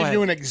want to give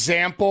you an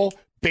example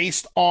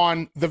based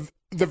on the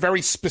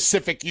very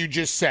specific you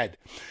just said.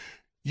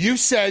 You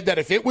said that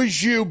if it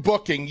was you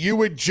booking, you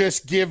would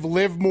just give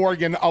Liv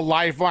Morgan a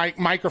live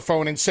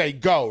microphone and say,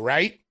 go,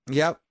 right?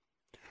 Yep.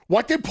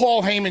 What did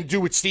Paul Heyman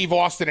do with Steve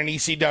Austin in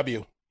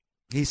ECW?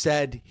 He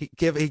said he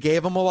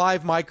gave him a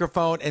live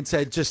microphone and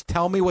said, just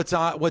tell me what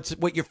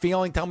you're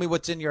feeling. Tell me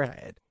what's in your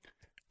head.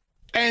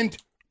 And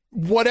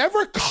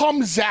whatever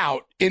comes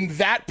out in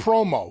that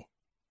promo,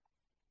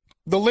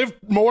 the Liv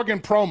Morgan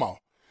promo,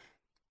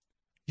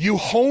 you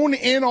hone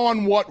in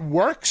on what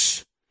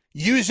works,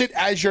 use it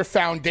as your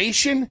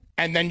foundation,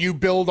 and then you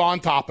build on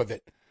top of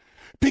it.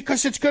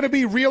 Because it's going to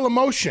be real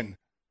emotion.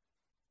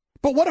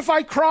 But what if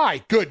I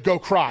cry? Good, go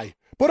cry.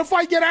 What if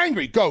I get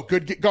angry? Go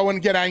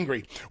and get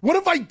angry. What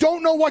if I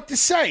don't know what to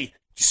say?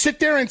 Sit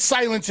there in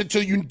silence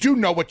until you do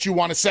know what you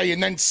want to say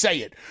and then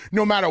say it.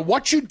 No matter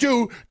what you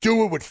do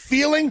it with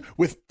feeling,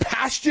 with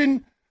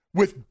passion,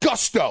 with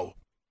gusto.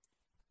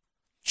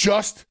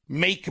 Just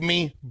make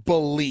me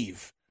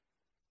believe.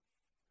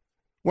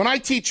 When I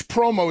teach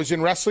promos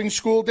in wrestling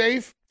school,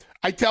 Dave,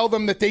 I tell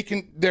them that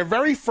their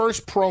very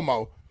first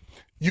promo,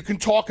 you can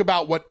talk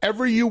about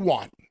whatever you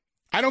want.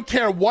 I don't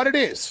care what it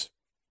is.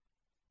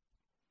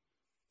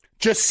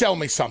 Just sell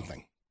me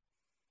something.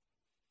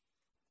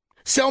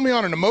 Sell me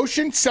on an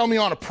emotion, sell me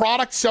on a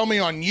product, sell me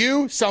on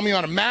you, sell me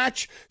on a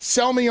match,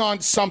 sell me on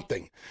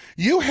something.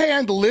 You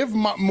hand Liv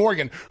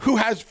Morgan, who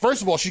has,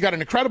 first of all, she's got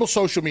an incredible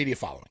social media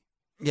following.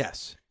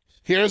 Yes.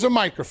 Here's a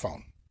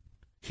microphone.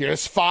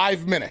 Here's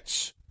 5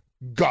 minutes.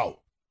 Go.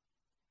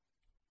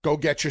 Go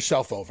get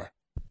yourself over.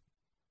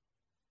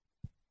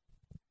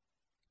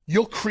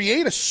 You'll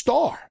create a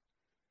star.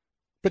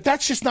 But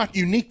that's just not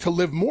unique to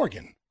Liv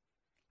Morgan.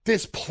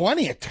 There's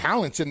plenty of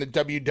talents in the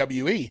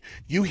WWE.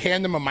 You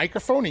hand them a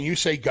microphone and you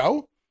say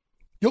go,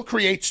 you'll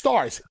create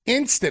stars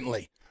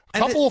instantly. A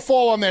couple will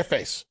fall on their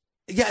face.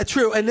 Yeah,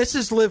 true. And this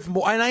is Liv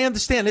Morgan. And I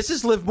understand. This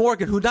is Liv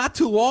Morgan, who not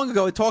too long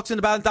ago, it talks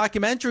about a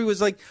documentary,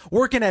 was like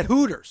working at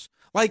Hooters.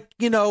 Like,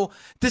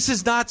 this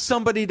is not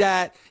somebody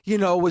that,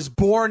 was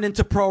born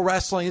into pro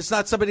wrestling. It's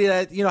not somebody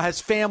that, has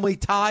family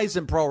ties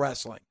in pro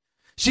wrestling.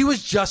 She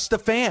was just a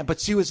fan, but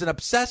she was an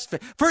obsessed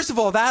fan. First of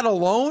all, that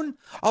alone,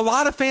 a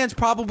lot of fans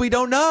probably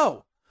don't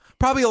know.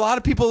 Probably a lot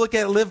of people look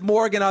at Liv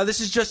Morgan,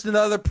 this is just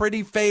another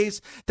pretty face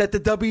that the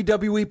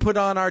WWE put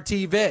on our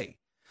TV.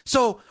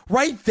 So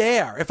right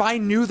there, if I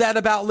knew that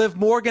about Liv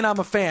Morgan, I'm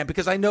a fan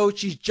because I know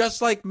she's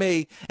just like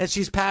me and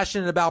she's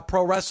passionate about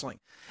pro wrestling.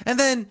 And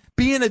then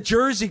being a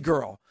Jersey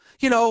girl,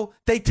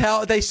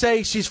 they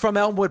say she's from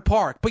Elmwood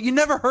Park, but you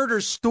never heard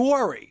her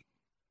story.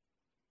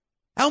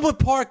 Elmwood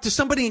Park, to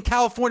somebody in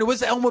California, what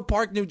does Elmwood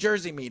Park, New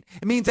Jersey mean?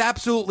 It means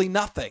absolutely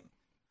nothing.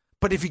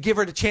 But if you give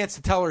her the chance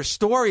to tell her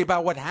story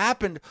about what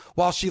happened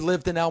while she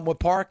lived in Elmwood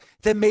Park,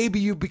 then maybe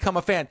you become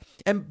a fan.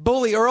 And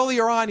Bully,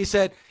 earlier on, you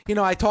said,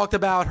 I talked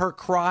about her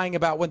crying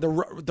about when the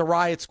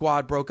Riot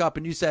Squad broke up.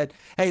 And you said,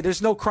 hey,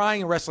 there's no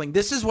crying in wrestling.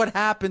 This is what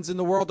happens in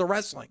the world of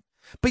wrestling.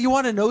 But you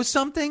want to know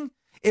something?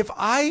 if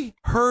I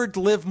heard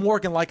Liv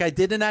Morgan like I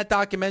did in that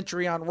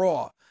documentary on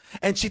Raw,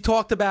 and she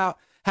talked about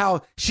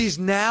how she's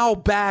now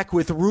back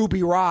with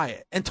Ruby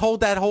Riott and told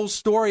that whole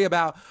story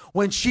about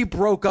when she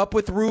broke up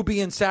with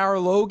Ruby and Sarah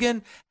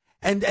Logan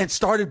and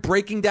started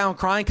breaking down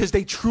crying because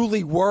they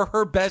truly were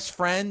her best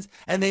friends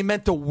and they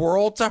meant the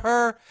world to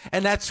her.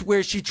 And that's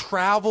where she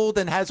traveled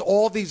and has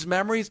all these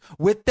memories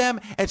with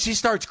them. And she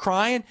starts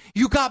crying.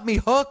 You got me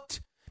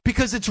hooked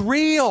because it's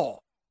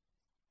real.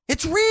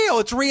 It's real.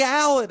 It's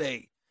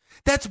reality.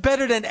 That's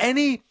better than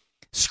any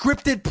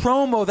scripted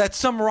promo that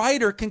some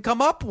writer can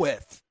come up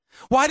with.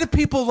 Why do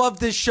people love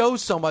this show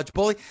so much,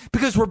 Bully?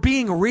 Because we're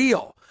being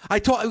real. I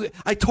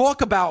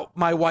talk about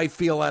my wife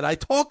Violetta. I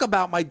talk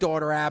about my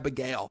daughter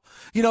Abigail.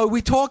 You know,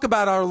 we talk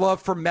about our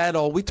love for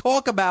metal. We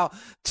talk about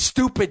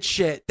stupid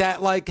shit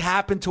that like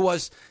happened to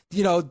us,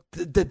 you know,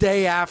 the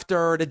day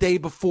after or the day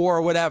before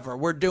or whatever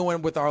we're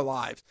doing with our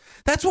lives.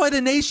 That's why the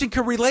nation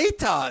can relate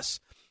to us,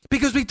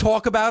 because we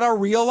talk about our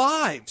real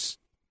lives.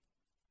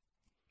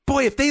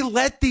 Boy, if they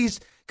let these,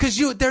 because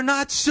they're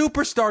not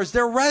superstars,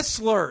 they're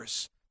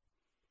wrestlers.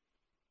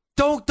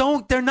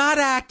 They're not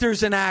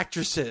actors and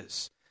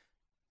actresses.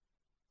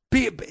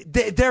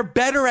 They're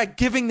better at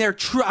giving their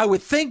true, I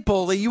would think,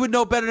 Bully, you would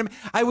know better than me.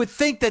 I would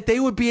think that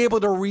they would be able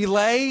to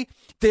relay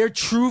their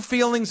true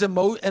feelings and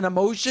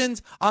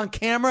emotions on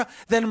camera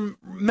than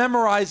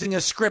memorizing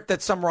a script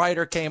that some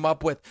writer came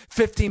up with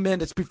 15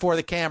 minutes before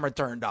the camera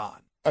turned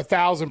on.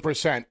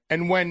 1,000%.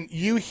 And when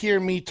you hear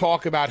me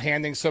talk about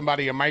handing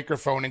somebody a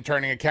microphone and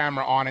turning a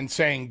camera on and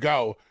saying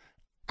go,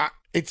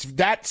 it's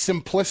that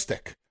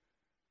simplistic.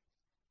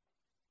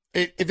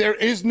 There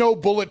is no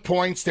bullet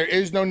points. There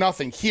is no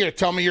nothing. Here,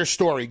 tell me your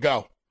story.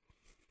 Go.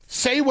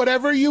 Say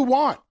whatever you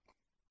want.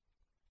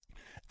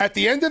 At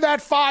the end of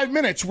that 5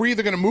 minutes, we're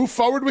either going to move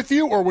forward with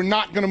you or we're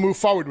not going to move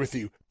forward with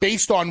you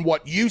based on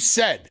what you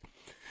said.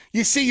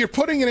 You see, you're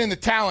putting it in the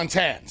talent's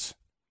hands.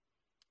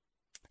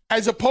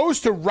 As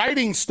opposed to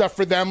writing stuff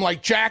for them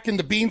like Jack and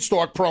the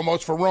Beanstalk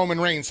promos for Roman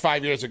Reigns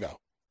 5 years ago.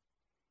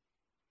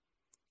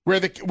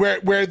 Where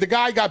the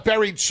guy got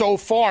buried so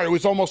far, it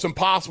was almost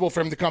impossible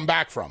for him to come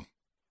back from.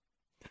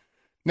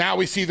 Now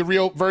we see the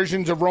real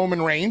versions of Roman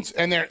Reigns,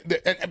 and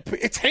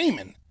it's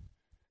Heyman.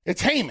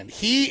 It's Heyman.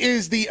 He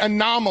is the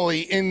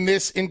anomaly in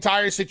this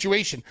entire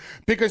situation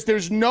because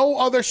there's no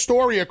other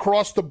story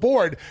across the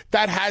board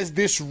that has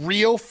this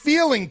real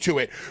feeling to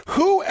it.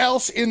 Who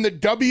else in the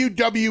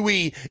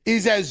WWE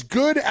is as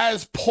good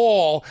as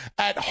Paul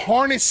at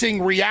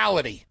harnessing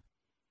reality?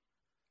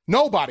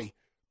 Nobody.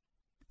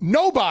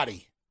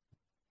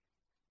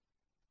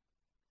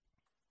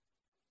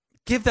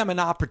 Give them an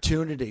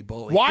opportunity,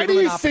 Bully. Why do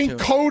you think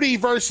Cody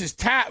versus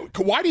Taz?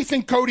 Why do you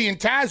think Cody and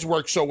Taz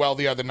worked so well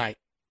the other night?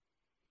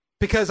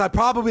 Because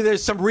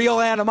there's some real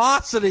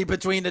animosity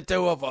between the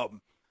two of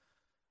them.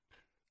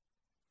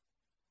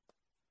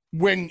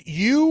 When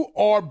you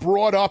are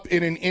brought up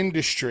in an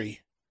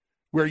industry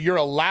where you're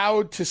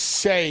allowed to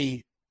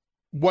say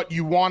what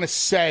you want to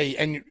say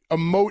and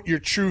emote your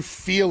true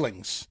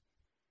feelings,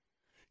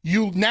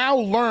 you now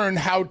learn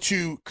how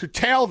to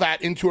curtail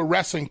that into a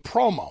wrestling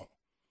promo.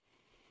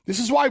 This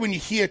is why when you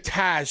hear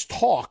Taz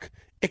talk,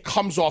 it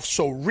comes off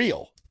so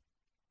real.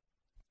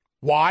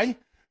 Why?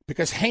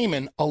 Because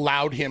Heyman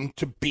allowed him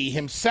to be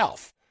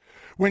himself.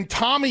 When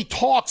Tommy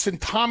talks and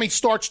Tommy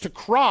starts to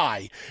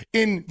cry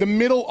in the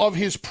middle of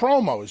his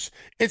promos,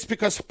 it's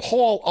because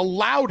Paul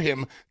allowed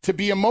him to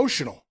be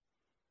emotional.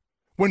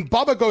 When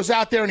Bubba goes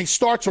out there and he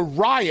starts a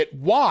riot,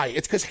 why?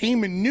 It's because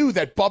Heyman knew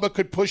that Bubba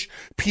could push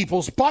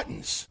people's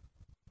buttons.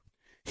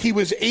 He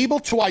was able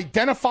to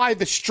identify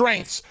the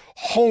strengths,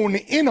 hone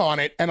in on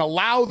it, and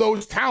allow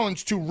those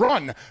talents to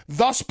run,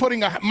 thus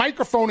putting a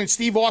microphone in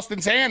Steve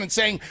Austin's hand and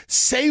saying,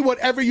 say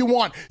whatever you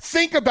want.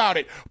 Think about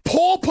it.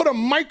 Paul put a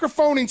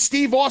microphone in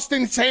Steve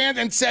Austin's hand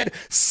and said,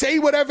 say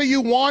whatever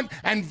you want,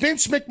 and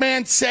Vince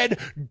McMahon said,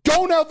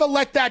 don't ever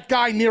let that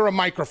guy near a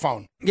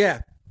microphone.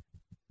 Yeah.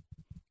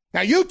 Now,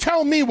 you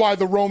tell me why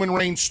the Roman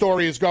Reigns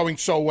story is going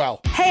so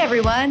well. Hey,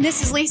 everyone.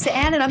 This is Lisa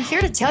Ann, and I'm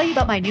here to tell you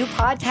about my new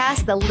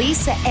podcast, The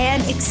Lisa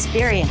Ann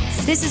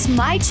Experience. This is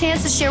my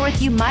chance to share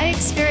with you my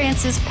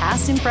experiences,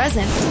 past and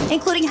present,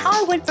 including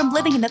how I went from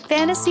living in the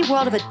fantasy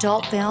world of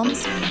adult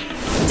films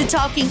to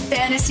talking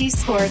fantasy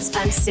sports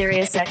on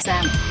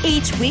SiriusXM.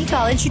 Each week,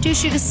 I'll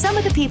introduce you to some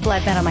of the people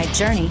I've met on my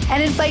journey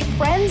and invite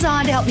friends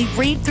on to help me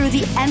read through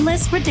the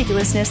endless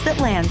ridiculousness that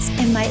lands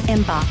in my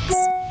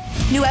inbox.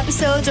 New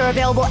episodes are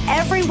available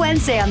every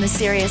Wednesday on the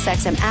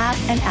SiriusXM app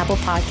and Apple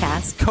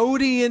Podcasts.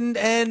 Cody and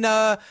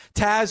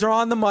Taz are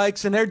on the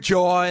mics and they're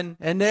jawing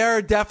and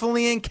they're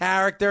definitely in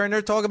character and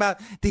they're talking about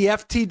the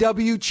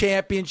FTW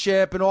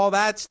championship and all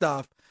that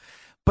stuff.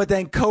 But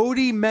then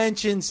Cody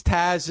mentions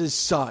Taz's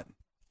son.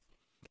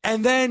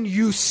 And then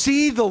you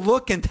see the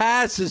look in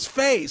Taz's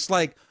face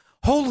like,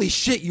 holy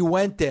shit, you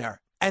went there.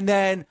 And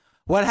then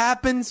what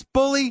happens,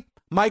 Bully?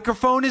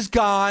 Microphone is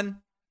gone.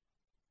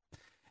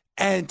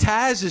 And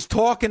Taz is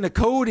talking to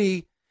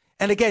Cody.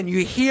 And again,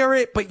 you hear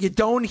it, but you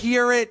don't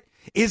hear it.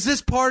 Is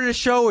this part of the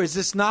show or is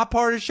this not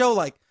part of the show?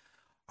 Like,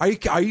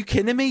 are you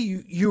kidding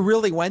me? You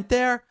really went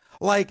there?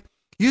 Like,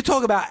 you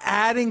talk about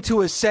adding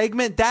to a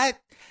segment, that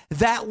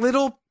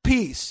little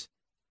piece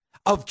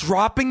of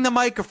dropping the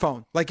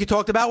microphone, like you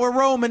talked about with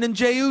Roman and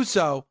Jey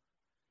Uso,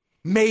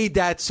 made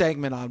that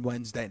segment on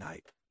Wednesday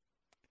night.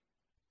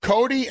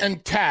 Cody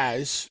and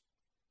Taz,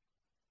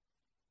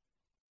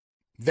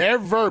 their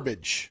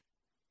verbiage,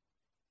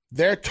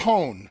 their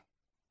tone,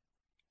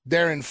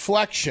 their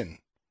inflection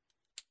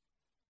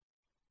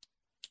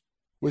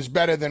was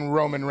better than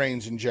Roman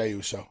Reigns and Jey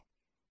Uso.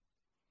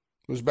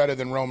 It was better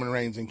than Roman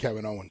Reigns and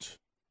Kevin Owens.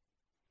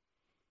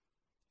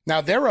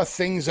 Now, there are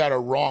things that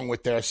are wrong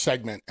with their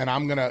segment, and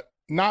I'm going to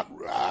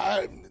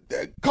a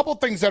couple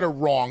things that are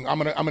wrong. I'm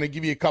going to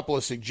give you a couple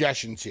of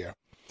suggestions here.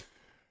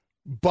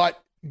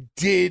 But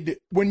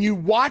when you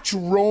watch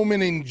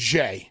Roman and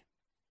Jey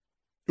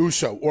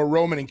Uso or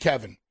Roman and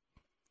Kevin,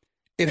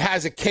 it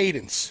has a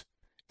cadence.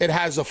 It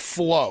has a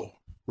flow,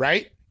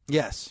 right?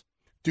 Yes.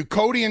 Do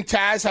Cody and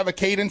Taz have a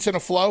cadence and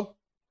a flow?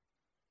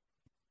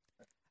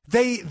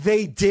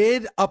 They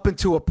did up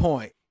until a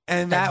point.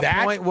 And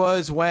that point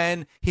was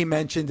when he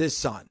mentioned his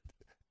son.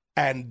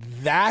 And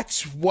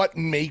that's what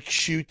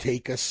makes you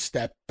take a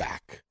step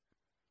back.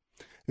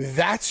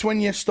 That's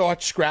when you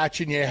start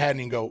scratching your head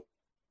and go,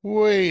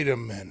 wait a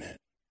minute.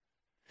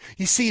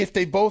 You see, if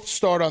they both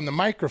start on the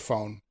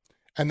microphone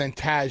and then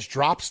Taz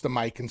drops the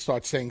mic and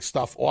starts saying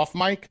stuff off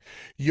mic,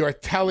 you're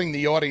telling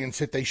the audience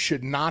that they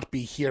should not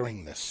be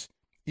hearing this,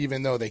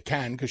 even though they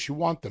can because you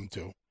want them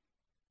to.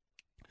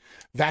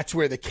 That's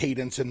where the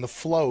cadence and the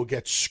flow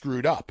gets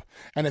screwed up.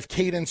 And if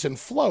cadence and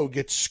flow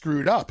gets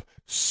screwed up,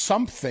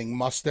 something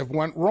must have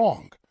went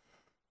wrong.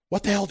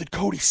 What the hell did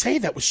Cody say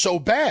that was so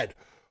bad?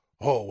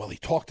 Oh, well, he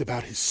talked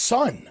about his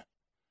son.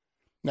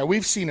 Now,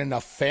 we've seen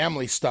enough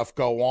family stuff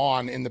go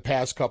on in the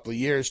past couple of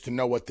years to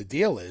know what the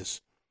deal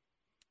is.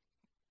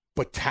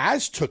 But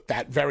Taz took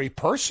that very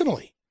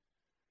personally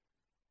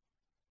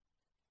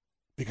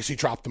because he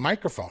dropped the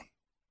microphone.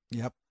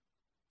 Yep.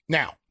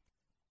 Now,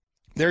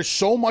 there's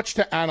so much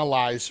to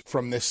analyze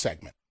from this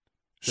segment.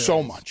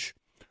 So much.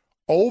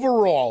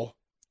 Overall,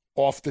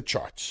 off the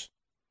charts.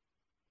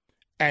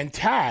 And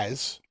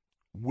Taz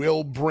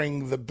will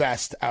bring the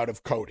best out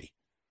of Cody.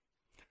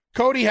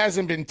 Cody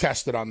hasn't been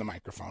tested on the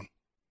microphone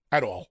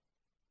at all.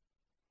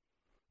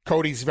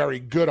 Cody's very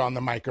good on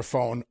the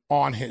microphone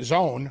on his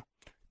own.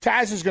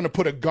 Taz is going to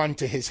put a gun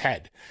to his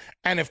head.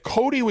 And if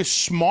Cody was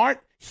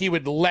smart, he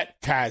would let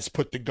Taz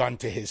put the gun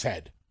to his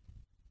head.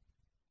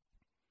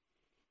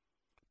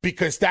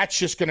 Because that's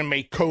just going to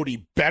make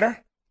Cody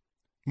better,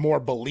 more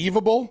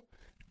believable,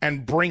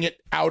 and bring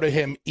it out of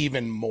him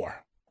even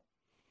more.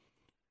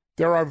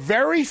 There are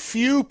very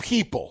few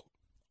people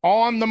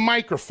on the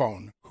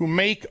microphone who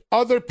make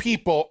other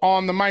people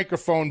on the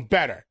microphone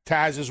better.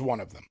 Taz is one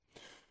of them.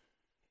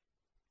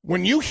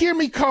 When you hear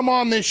me come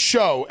on this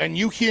show and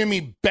you hear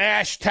me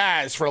bash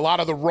Taz for a lot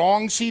of the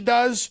wrongs he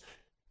does,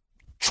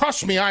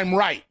 trust me, I'm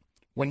right.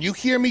 When you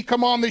hear me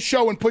come on this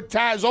show and put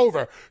Taz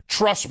over,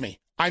 trust me,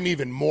 I'm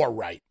even more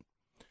right.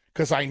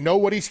 Because I know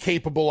what he's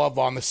capable of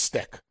on the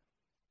stick.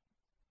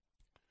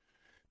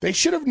 They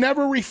should have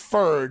never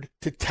referred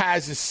to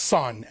Taz's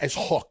son as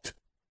Hooked.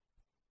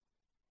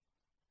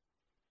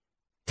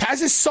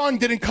 Taz's son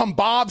didn't come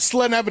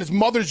bobsledding out of his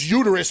mother's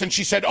uterus and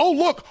she said, oh,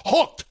 look,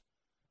 Hooked.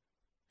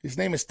 His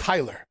name is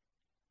Tyler.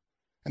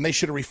 And they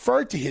should have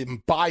referred to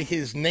him by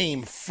his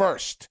name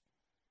first.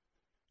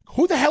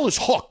 Who the hell is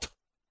Hooked?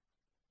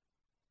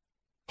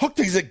 Hooked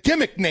is a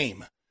gimmick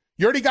name.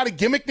 You already got a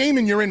gimmick name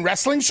and you're in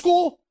wrestling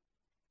school?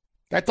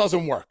 That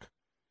doesn't work.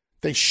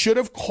 They should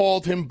have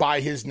called him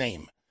by his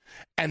name.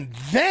 And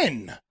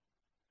then,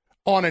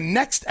 on a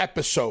next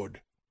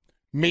episode,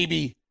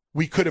 maybe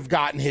we could have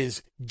gotten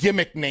his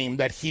gimmick name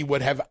that he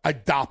would have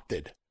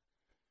adopted.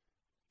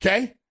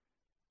 Okay?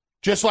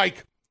 Just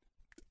like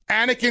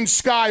Anakin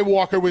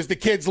Skywalker was the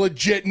kid's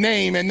legit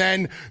name, and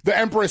then the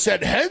Emperor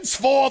said,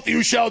 henceforth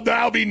you shall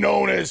now be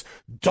known as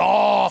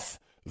Darth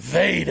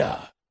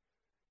Vader.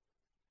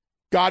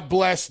 God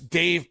bless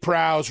Dave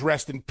Prowse.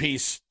 Rest in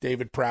peace,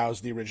 David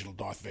Prowse, the original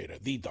Darth Vader,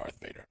 the Darth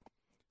Vader.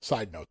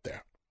 Side note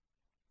there.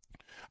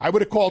 I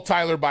would have called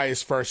Tyler by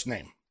his first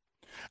name.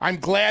 I'm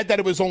glad that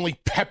it was only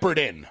peppered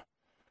in,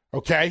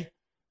 okay?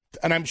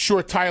 And I'm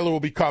sure Tyler will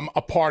become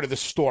a part of the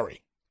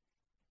story.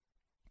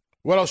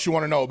 What else you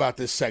want to know about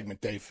this segment,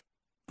 Dave?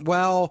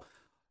 Well,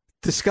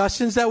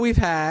 discussions that we've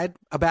had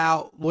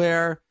about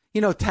where,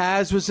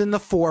 Taz was in the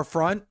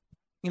forefront.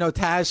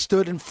 Taz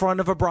stood in front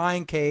of a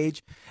Brian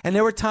Cage. And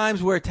there were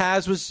times where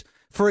Taz was,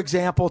 for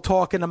example,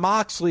 talking to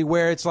Moxley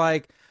where it's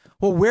like,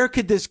 well, where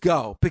could this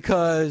go?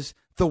 Because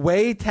the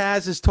way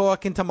Taz is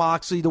talking to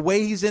Moxley, the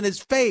way he's in his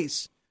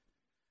face,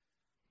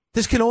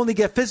 this can only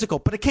get physical.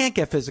 But it can't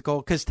get physical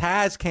because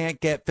Taz can't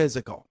get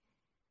physical.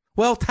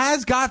 Well,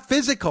 Taz got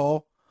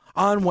physical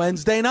on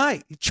Wednesday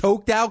night. He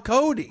choked out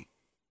Cody.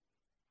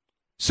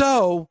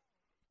 So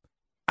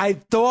I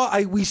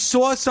thought we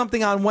saw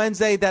something on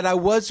Wednesday that I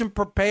wasn't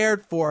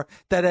prepared for,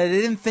 that I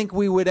didn't think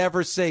we would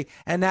ever see,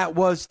 and that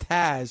was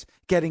Taz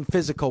getting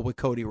physical with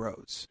Cody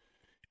Rhodes.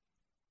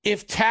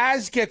 If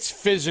Taz gets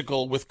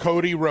physical with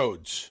Cody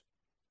Rhodes,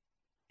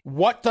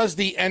 what does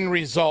the end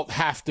result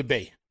have to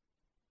be?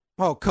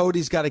 Well,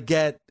 Cody's got to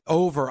get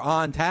over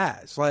on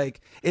Taz.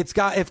 Like, it's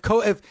got,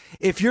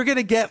 if you're going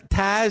to get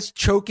Taz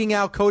choking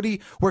out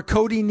Cody where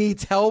Cody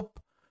needs help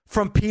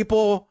from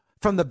people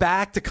from the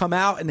back to come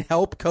out and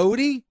help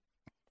Cody,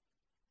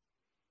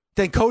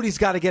 then Cody's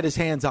got to get his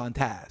hands on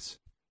Taz.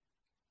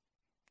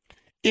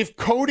 If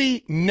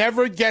Cody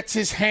never gets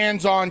his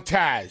hands on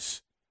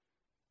Taz,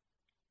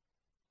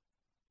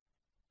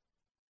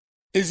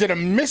 is it a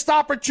missed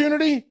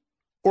opportunity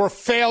or a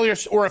failure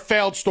or a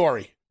failed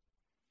story?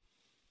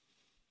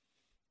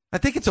 I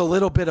think it's a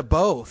little bit of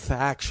both,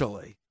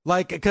 actually.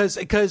 Like, because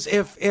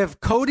if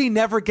Cody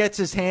never gets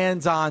his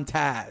hands on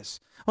Taz,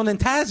 well, then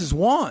Taz has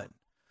won.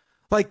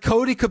 Like,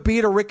 Cody could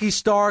beat a Ricky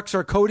Starks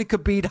or Cody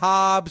could beat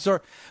Hobbs,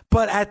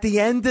 but at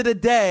the end of the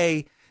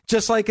day,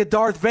 just like a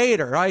Darth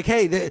Vader, like,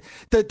 hey,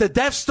 the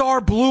Death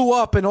Star blew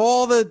up and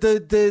all the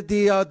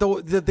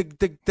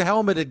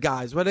helmeted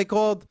guys, what are they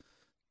called?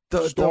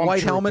 The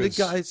white helmeted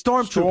guys,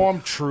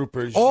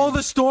 stormtroopers. All the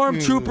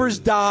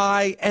stormtroopers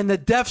die and the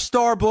Death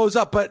Star blows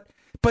up,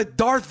 but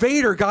Darth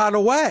Vader got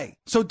away.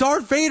 So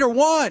Darth Vader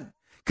won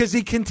because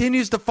he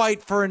continues to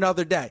fight for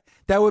another day.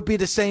 That would be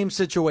the same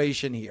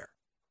situation here.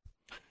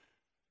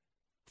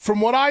 From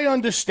what I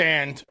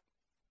understand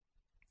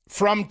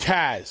from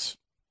Taz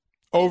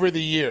over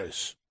the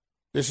years,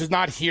 this is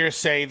not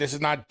hearsay, this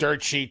is not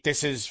dirt sheet,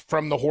 this is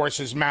from the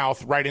horse's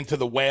mouth right into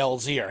the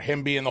whale's ear.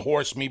 Him being the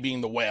horse, me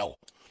being the whale.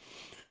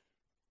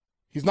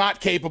 He's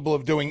not capable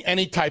of doing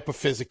any type of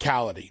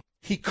physicality.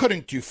 He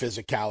couldn't do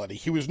physicality.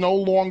 He was no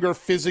longer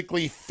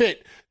physically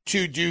fit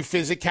to do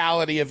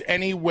physicality of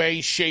any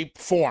way, shape,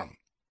 form.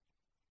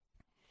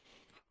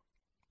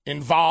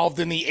 Involved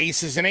in the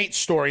Aces and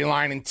Eights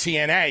storyline in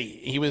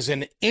TNA. He was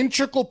an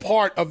integral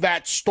part of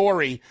that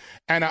story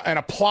and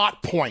a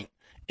plot point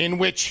in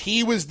which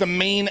he was the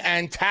main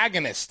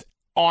antagonist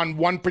on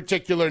one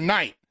particular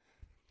night.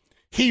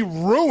 He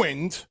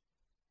ruined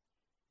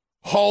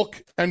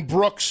Hulk and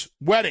Brooks'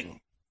 wedding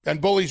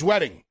and Bully's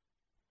wedding.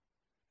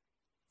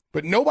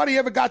 But nobody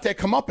ever got their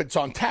comeuppance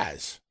on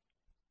Taz.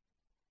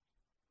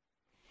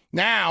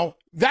 Now,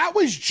 that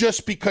was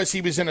just because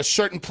he was in a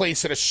certain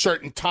place at a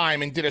certain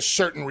time and did a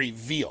certain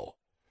reveal.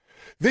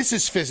 This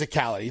is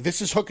physicality.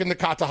 This is hooking the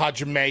Kata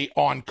Hajime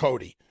on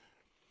Cody.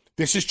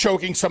 This is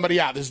choking somebody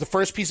out. This is the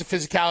first piece of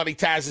physicality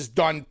Taz has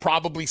done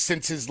probably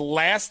since his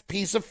last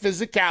piece of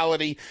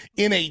physicality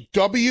in a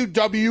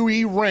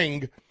WWE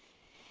ring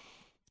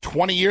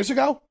 20 years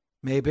ago?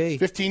 Maybe.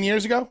 15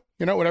 years ago?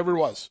 You know, whatever it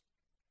was.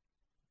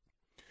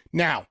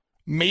 Now,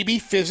 maybe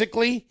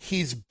physically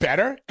he's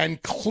better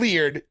and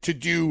cleared to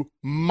do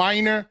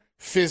minor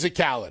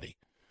physicality.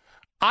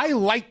 I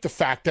like the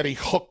fact that he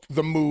hooked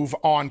the move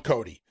on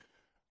Cody.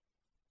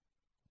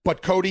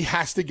 But Cody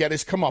has to get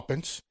his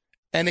comeuppance,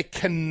 and it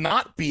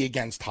cannot be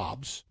against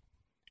Hobbs.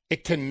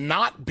 It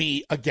cannot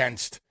be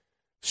against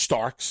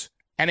Starks,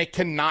 and it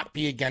cannot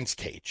be against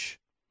Cage.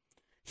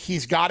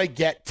 He's got to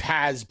get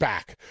Taz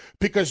back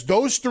because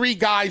those three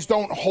guys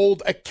don't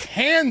hold a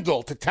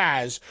candle to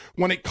Taz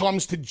when it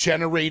comes to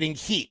generating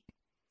heat.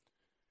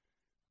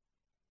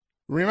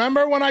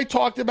 Remember when I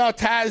talked about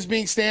Taz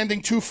being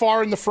standing too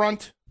far in the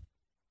front?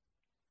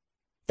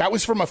 That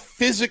was from a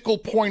physical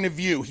point of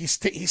view. He's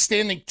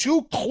standing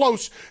too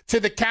close to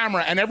the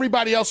camera and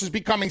everybody else is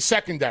becoming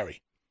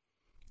secondary.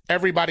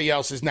 Everybody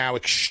else is now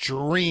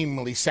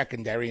extremely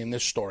secondary in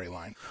this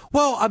storyline.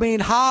 Well, I mean,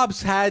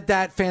 Hobbs had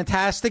that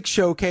fantastic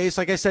showcase,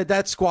 like I said,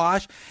 that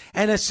squash.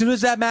 And as soon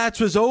as that match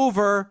was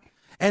over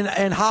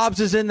and Hobbs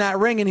is in that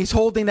ring and he's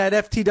holding that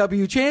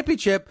FTW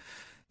championship,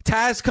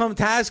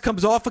 Taz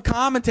comes off a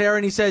commentary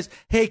and he says,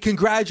 hey,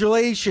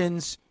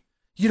 congratulations,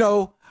 you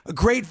know, a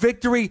great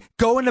victory.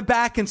 Go in the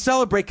back and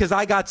celebrate because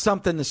I got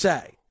something to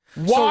say.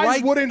 Why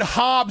wouldn't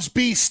Hobbs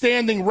be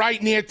standing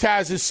right near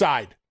Taz's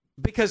side?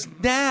 Because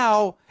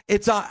now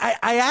it's I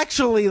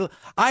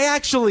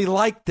actually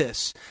like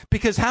this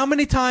because how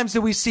many times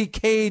do we see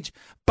Cage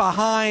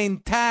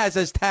behind Taz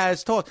as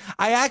Taz talks?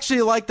 I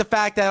actually like the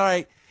fact that, all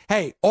right,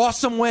 hey,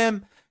 awesome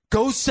win,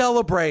 go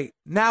celebrate.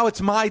 Now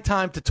it's my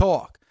time to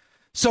talk.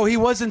 So he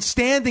wasn't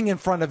standing in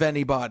front of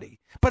anybody.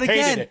 But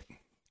again,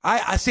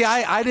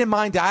 I didn't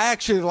mind it. I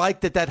actually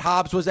liked it that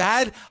Hobbs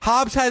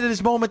had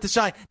his moment to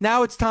shine.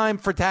 Now it's time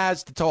for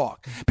Taz to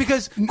talk.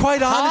 Because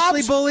quite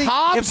honestly, Bully,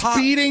 Hobbs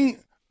beating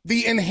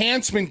the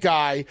enhancement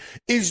guy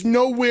is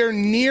nowhere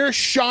near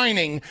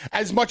shining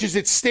as much as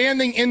it's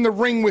standing in the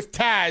ring with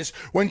Taz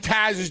when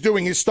Taz is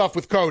doing his stuff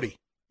with Cody.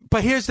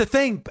 But here's the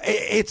thing.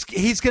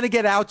 He's going to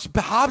get out.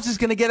 Hobbs is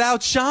going to get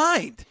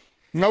outshined.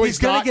 No, he's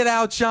going to get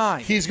outshined.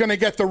 He's going to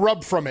get the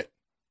rub from it.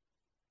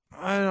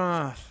 I don't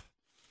know.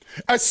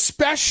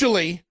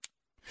 Especially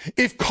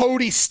if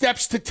Cody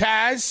steps to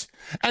Taz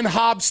and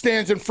Hobbs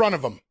stands in front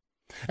of him.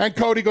 And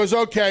Cody goes,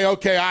 okay,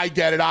 I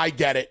get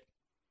it.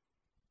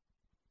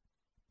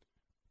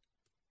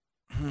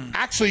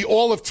 Actually,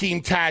 all of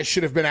Team Taz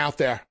should have been out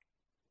there.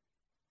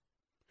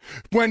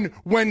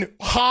 When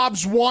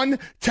Hobbs won,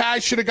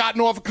 Taz should have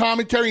gotten off a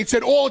commentary and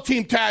said, all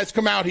Team Taz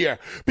come out here.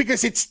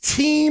 Because it's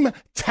Team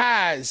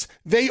Taz.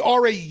 They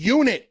are a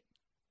unit.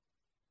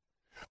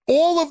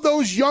 All of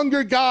those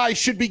younger guys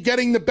should be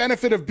getting the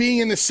benefit of being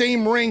in the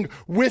same ring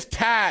with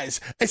Taz,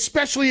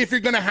 especially if you're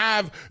going to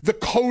have the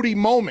Cody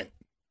moment.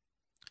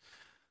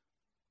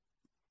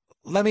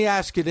 Let me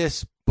ask you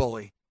this,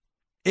 Bully.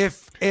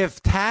 If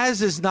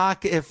Taz is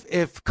not,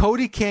 if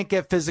Cody can't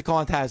get physical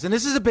on Taz, and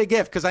this is a big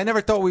if because I never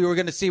thought we were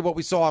going to see what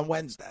we saw on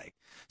Wednesday.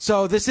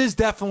 So this is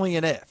definitely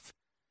an if.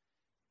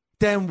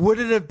 Then would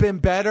it have been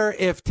better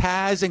if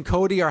Taz and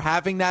Cody are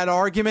having that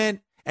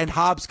argument and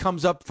Hobbs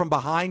comes up from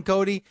behind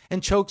Cody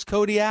and chokes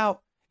Cody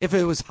out? If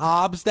it was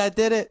Hobbs that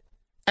did it?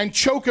 And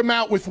choke him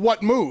out with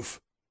what move?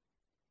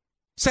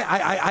 Say,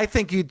 I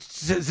think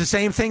it's the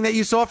same thing that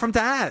you saw from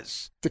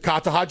Taz. The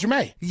Kata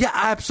Hajime. Yeah,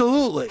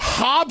 absolutely.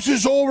 Hobbs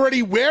is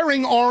already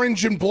wearing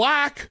orange and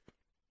black.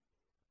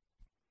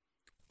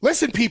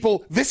 Listen,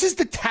 people, this is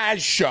the Taz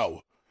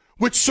show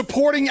with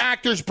supporting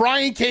actors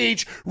Brian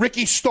Cage,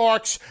 Ricky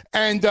Starks,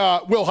 and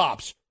Will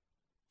Hobbs.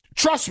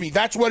 Trust me,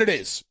 that's what it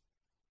is.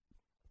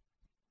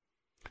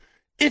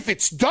 If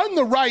it's done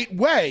the right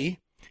way,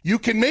 you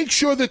can make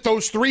sure that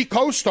those three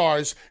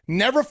co-stars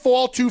never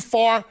fall too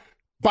far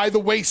by the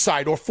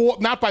wayside, or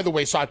not by the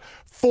wayside,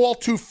 fall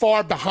too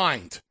far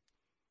behind.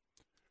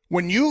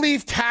 When you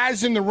leave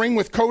Taz in the ring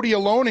with Cody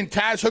alone and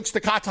Taz hooks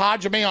the Kata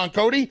Hajime on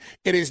Cody,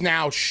 it is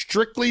now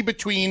strictly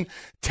between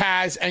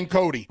Taz and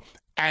Cody.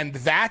 And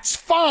that's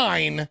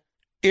fine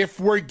if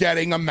we're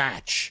getting a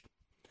match.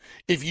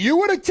 If you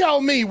were to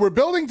tell me we're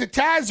building to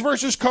Taz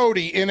versus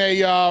Cody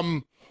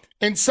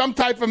in some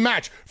type of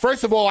match,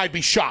 first of all, I'd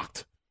be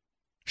shocked.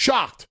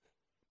 Shocked.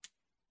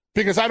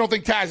 Because I don't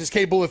think Taz is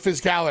capable of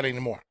physicality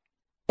anymore.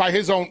 By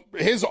his own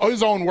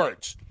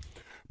words.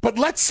 But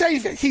let's say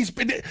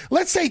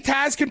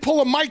Taz can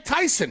pull a Mike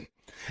Tyson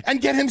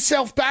and get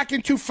himself back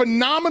into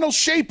phenomenal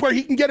shape where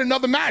he can get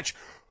another match.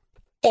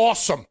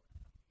 Awesome.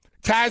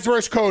 Taz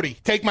versus Cody.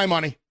 Take my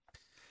money.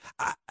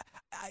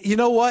 You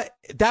know what?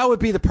 That would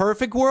be the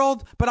perfect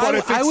world. But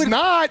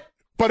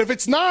if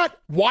it's not,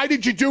 why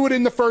did you do it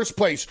in the first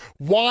place?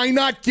 Why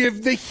not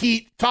give the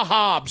heat to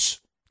Hobbs?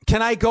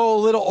 Can I go a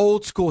little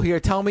old school here?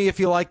 Tell me if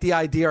you like the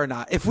idea or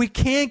not. If we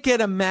can't get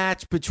a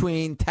match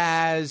between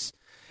Taz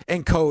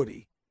and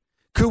Cody,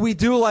 could we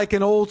do like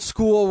an old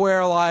school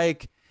where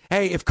like,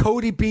 hey, if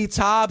Cody beats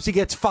Hobbs, he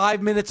gets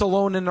 5 minutes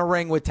alone in the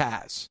ring with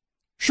Taz?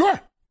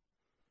 Sure.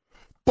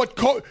 But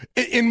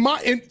in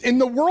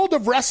the world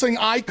of wrestling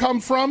I come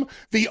from,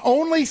 the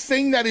only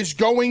thing that is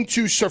going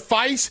to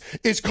suffice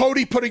is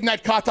Cody putting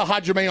that Kata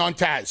Hajime on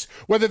Taz,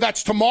 whether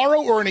that's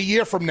tomorrow or in a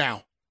year from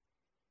now.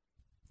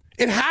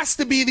 It has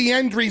to be the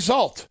end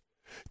result.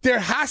 There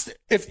has to,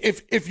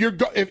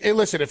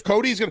 if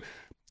Cody's going to,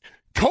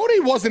 Cody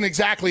wasn't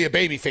exactly a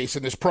babyface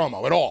in this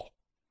promo at all.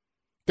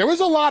 There was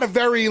a lot of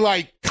very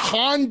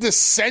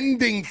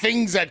condescending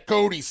things that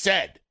Cody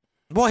said.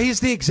 Well,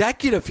 he's the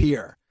executive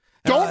here.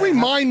 Don't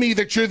remind me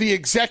that you're the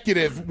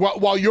executive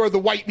while you're the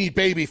white meat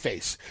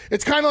babyface.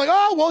 It's kind of like,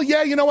 oh, well,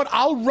 yeah, you know what?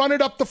 I'll run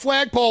it up the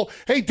flagpole.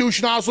 Hey,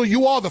 douche nozzle,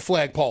 you are the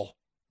flagpole.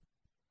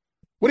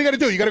 What do you got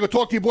to do? You got to go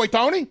talk to your boy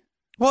Tony?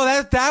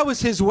 Well, that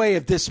was his way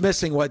of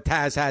dismissing what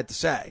Taz had to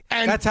say.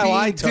 And that's how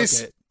I took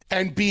it.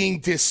 And being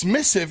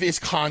dismissive is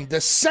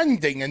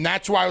condescending. And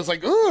that's why I was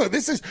like, ooh,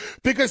 this is...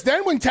 Because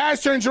then when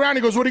Taz turns around,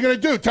 he goes, what are you going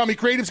to do? Tell me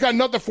creative's got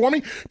nothing for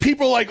me?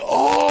 People are like,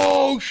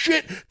 oh,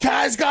 shit,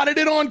 Taz got it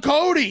in on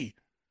Cody.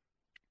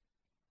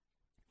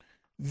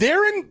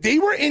 They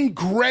were in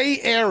gray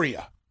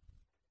area.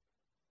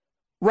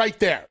 Right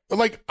there.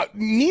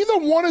 Neither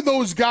one of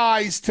those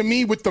guys, to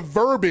me, with the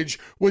verbiage,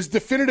 was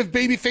definitive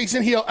babyface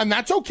and heel, and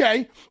that's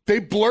okay. They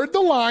blurred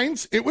the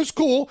lines. It was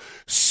cool.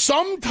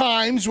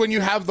 Sometimes when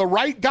you have the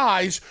right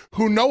guys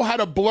who know how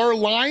to blur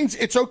lines,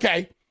 it's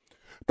okay.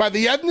 By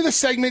the end of the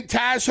segment,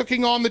 Taz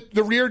hooking on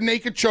the rear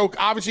naked choke.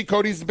 Obviously,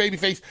 Cody's the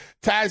babyface.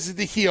 Taz is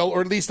the heel,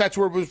 or at least that's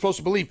what we're supposed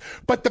to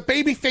believe. But the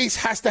babyface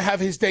has to have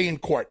his day in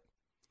court.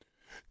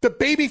 The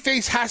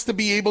babyface has to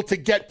be able to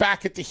get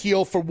back at the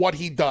heel for what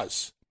he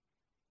does.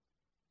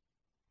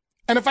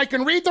 And if I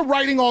can read the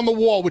writing on the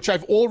wall, which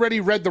I've already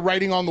read the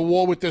writing on the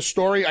wall with this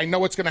story, I know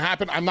what's going to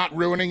happen. I'm not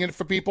ruining it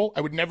for people.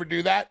 I would never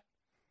do that.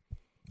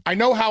 I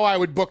know how I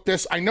would book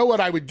this. I know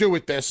what I would do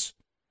with this.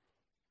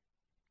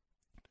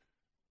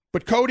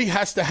 But Cody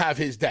has to have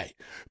his day.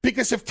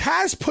 Because if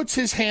Taz puts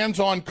his hands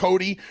on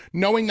Cody,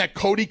 knowing that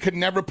Cody could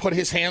never put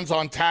his hands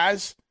on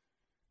Taz,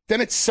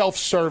 then it's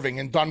self-serving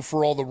and done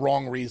for all the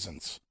wrong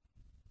reasons.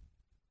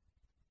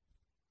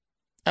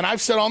 And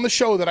I've said on the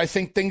show that I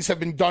think things have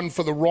been done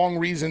for the wrong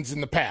reasons in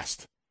the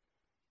past.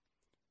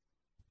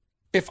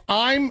 If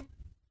I'm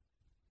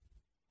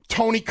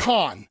Tony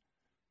Khan,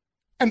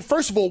 and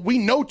first of all, we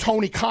know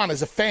Tony Khan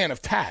is a fan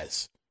of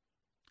Taz.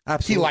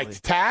 Absolutely. He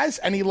liked Taz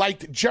and he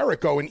liked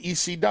Jericho in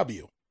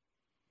ECW.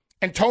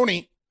 And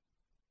Tony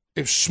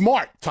is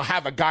smart to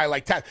have a guy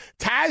like Taz.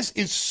 Taz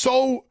is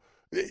so,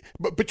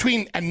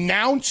 between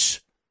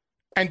announce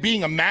and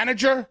being a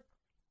manager,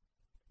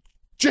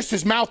 Just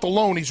his mouth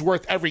alone, he's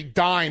worth every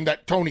dime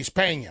that Tony's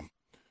paying him.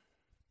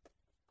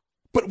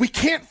 But we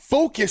can't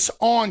focus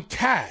on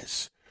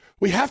Taz.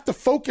 We have to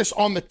focus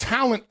on the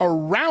talent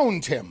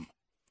around him.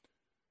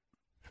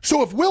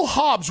 So if Will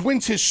Hobbs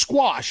wins his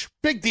squash,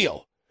 big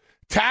deal.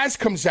 Taz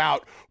comes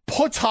out,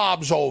 puts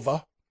Hobbs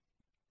over,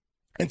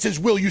 and says,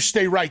 Will, you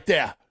stay right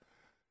there,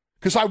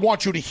 because I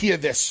want you to hear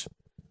this,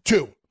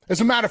 too. As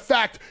a matter of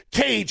fact,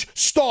 Cage,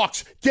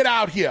 Starks, get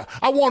out here.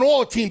 I want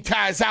all of Team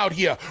Taz out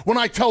here when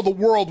I tell the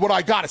world what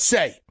I got to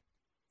say.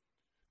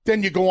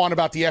 Then you go on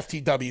about the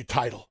FTW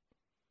title.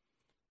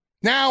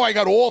 Now I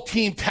got all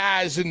Team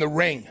Taz in the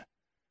ring.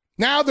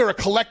 Now they're a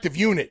collective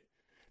unit.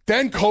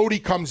 Then Cody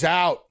comes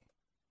out.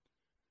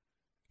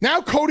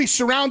 Now Cody's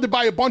surrounded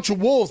by a bunch of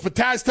wolves, but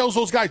Taz tells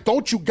those guys,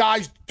 don't you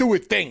guys do a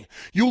thing.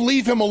 You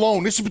leave him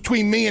alone. This is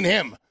between me and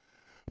him.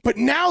 But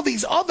now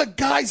these other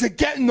guys are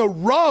getting the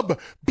rub,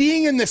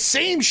 being in the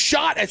same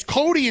shot as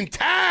Cody and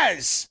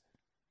Taz.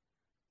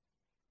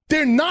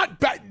 They're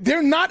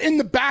not in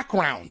the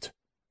background.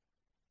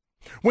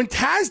 When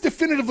Taz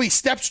definitively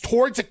steps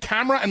towards a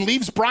camera and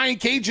leaves Brian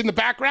Cage in the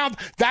background,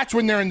 that's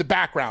when they're in the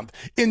background.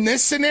 In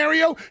this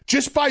scenario,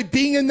 just by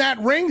being in that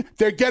ring,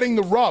 they're getting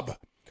the rub.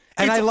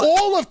 And it's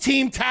all of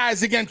Team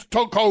Taz against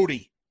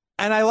Cody.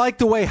 And I like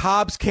the way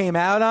Hobbs came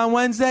out on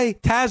Wednesday.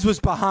 Taz was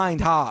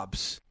behind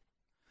Hobbs.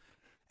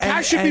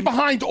 Taz should be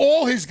behind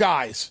all his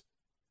guys.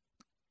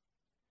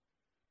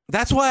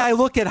 That's why I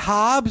look at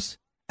Hobbs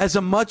as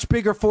a much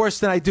bigger force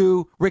than I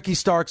do Ricky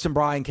Starks and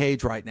Brian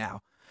Cage right now.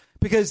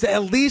 Because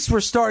at least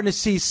we're starting to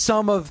see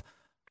some of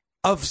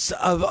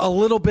a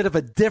little bit of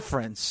a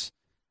difference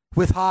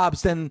with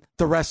Hobbs than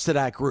the rest of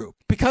that group.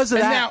 Because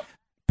of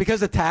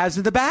because of Taz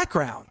in the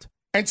background.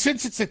 And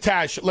since it's a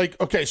Taz, like,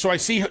 okay, so I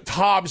see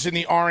Hobbs in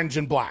the orange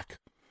and black.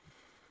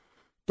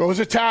 Those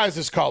are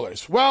Taz's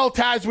colors. Well,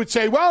 Taz would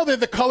say, well, they're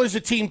the colors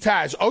of Team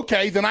Taz.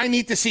 Okay, then I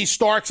need to see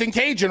Starks and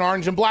Cage in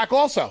orange and black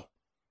also.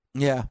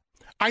 Yeah.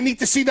 I need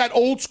to see that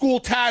old school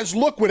Taz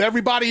look with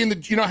everybody in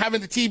the, having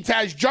the Team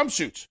Taz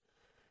jumpsuits.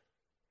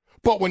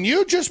 But when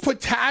you just put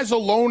Taz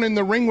alone in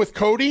the ring with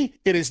Cody,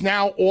 it is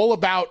now all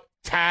about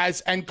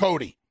Taz and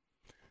Cody.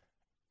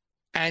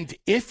 And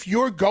if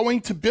you're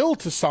going to build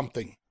to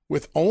something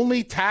with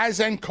only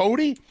Taz and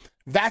Cody,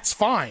 that's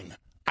fine.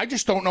 I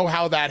just don't know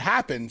how that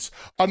happens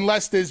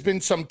unless there's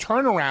been some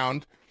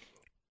turnaround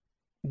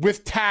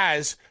with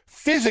Taz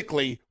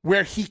physically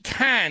where he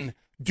can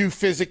do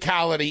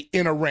physicality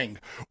in a ring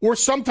or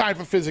some type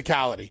of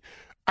physicality.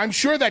 I'm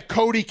sure that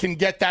Cody can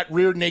get that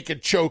rear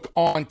naked choke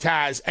on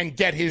Taz and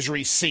get his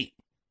receipt.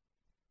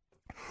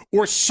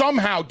 Or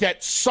somehow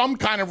get some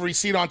kind of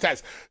receipt on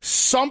Taz.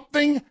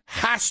 Something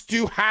has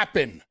to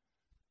happen.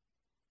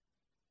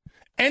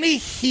 Any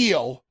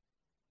heel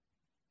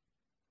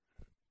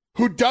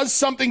who does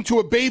something to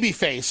a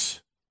babyface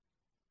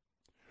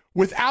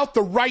without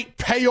the right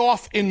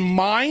payoff in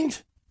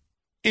mind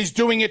is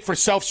doing it for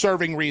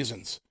self-serving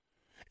reasons.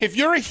 If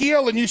you're a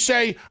heel and you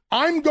say,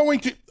 I'm going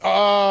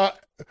to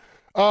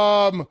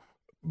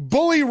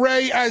bully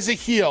Ray as a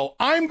heel,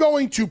 I'm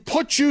going to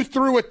put you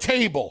through a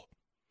table.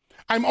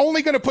 I'm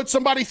only going to put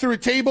somebody through a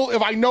table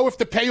if I know if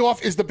the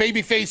payoff is the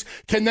babyface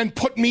can then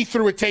put me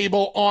through a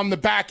table on the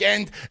back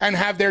end and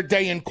have their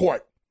day in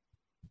court.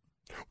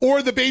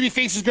 Or the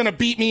babyface is going to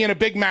beat me in a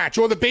big match.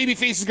 Or the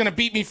babyface is going to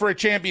beat me for a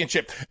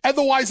championship.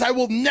 Otherwise, I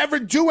will never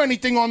do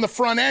anything on the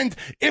front end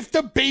if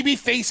the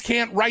babyface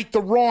can't right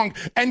the wrong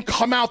and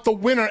come out the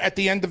winner at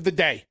the end of the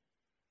day.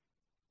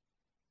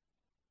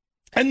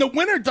 And the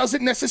winner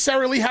doesn't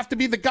necessarily have to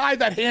be the guy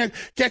that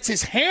gets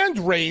his hand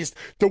raised.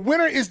 The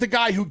winner is the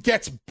guy who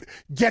gets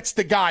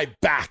the guy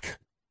back.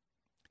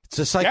 It's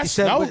just like you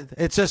said.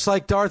 It's just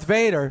like Darth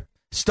Vader.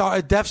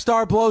 Death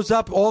Star blows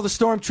up, all the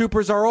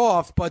stormtroopers are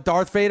off, but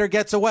Darth Vader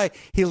gets away.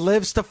 He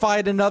lives to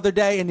fight another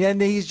day, and then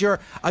he's your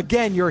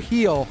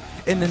heel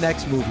in the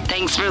next movie.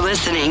 Thanks for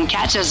listening.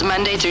 Catch us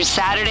Monday through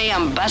Saturday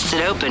on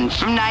Busted Open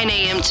from 9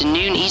 a.m. to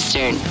noon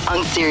Eastern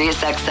on Sirius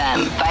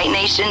XM, Fight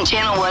Nation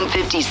Channel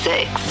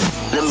 156.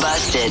 The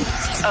Busted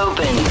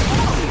Open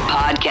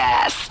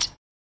Podcast.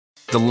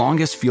 The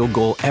longest field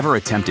goal ever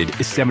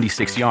attempted is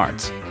 76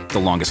 yards. The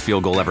longest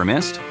field goal ever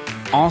missed?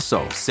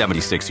 Also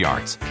 76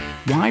 yards.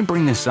 Why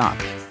bring this up?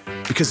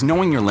 Because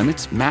knowing your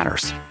limits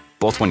matters,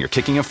 both when you're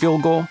kicking a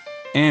field goal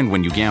and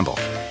when you gamble.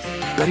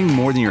 Betting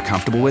more than you're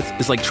comfortable with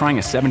is like trying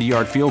a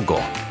 70-yard field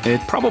goal.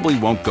 It probably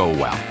won't go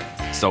well.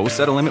 So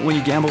set a limit when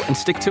you gamble and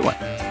stick to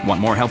it.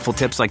 Want more helpful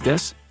tips like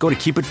this? Go to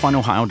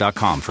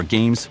keepitfunohio.com for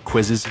games,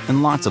 quizzes,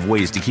 and lots of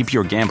ways to keep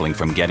your gambling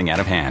from getting out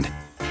of hand.